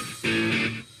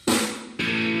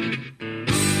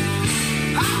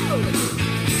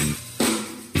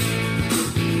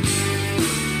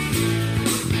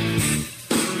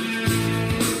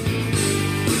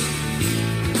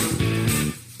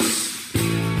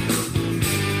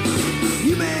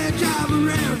may drive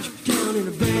around town in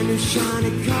a brand new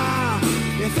shiny car.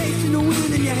 You're facing the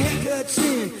wind and your haircut's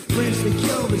in. Friends think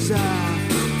you're bizarre.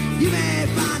 You may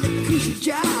find a cushy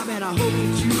job, and I hope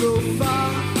that you go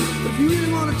far. But if you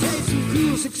really want to taste some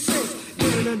cool success,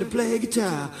 you learn to play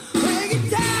guitar. Play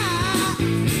guitar.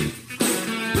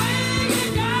 Play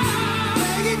guitar.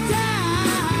 Play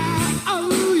guitar.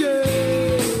 Oh yeah.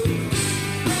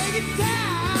 Play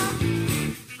guitar.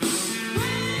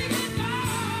 Play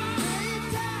guitar. Play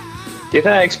guitar. Okay,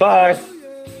 thanks. Bye.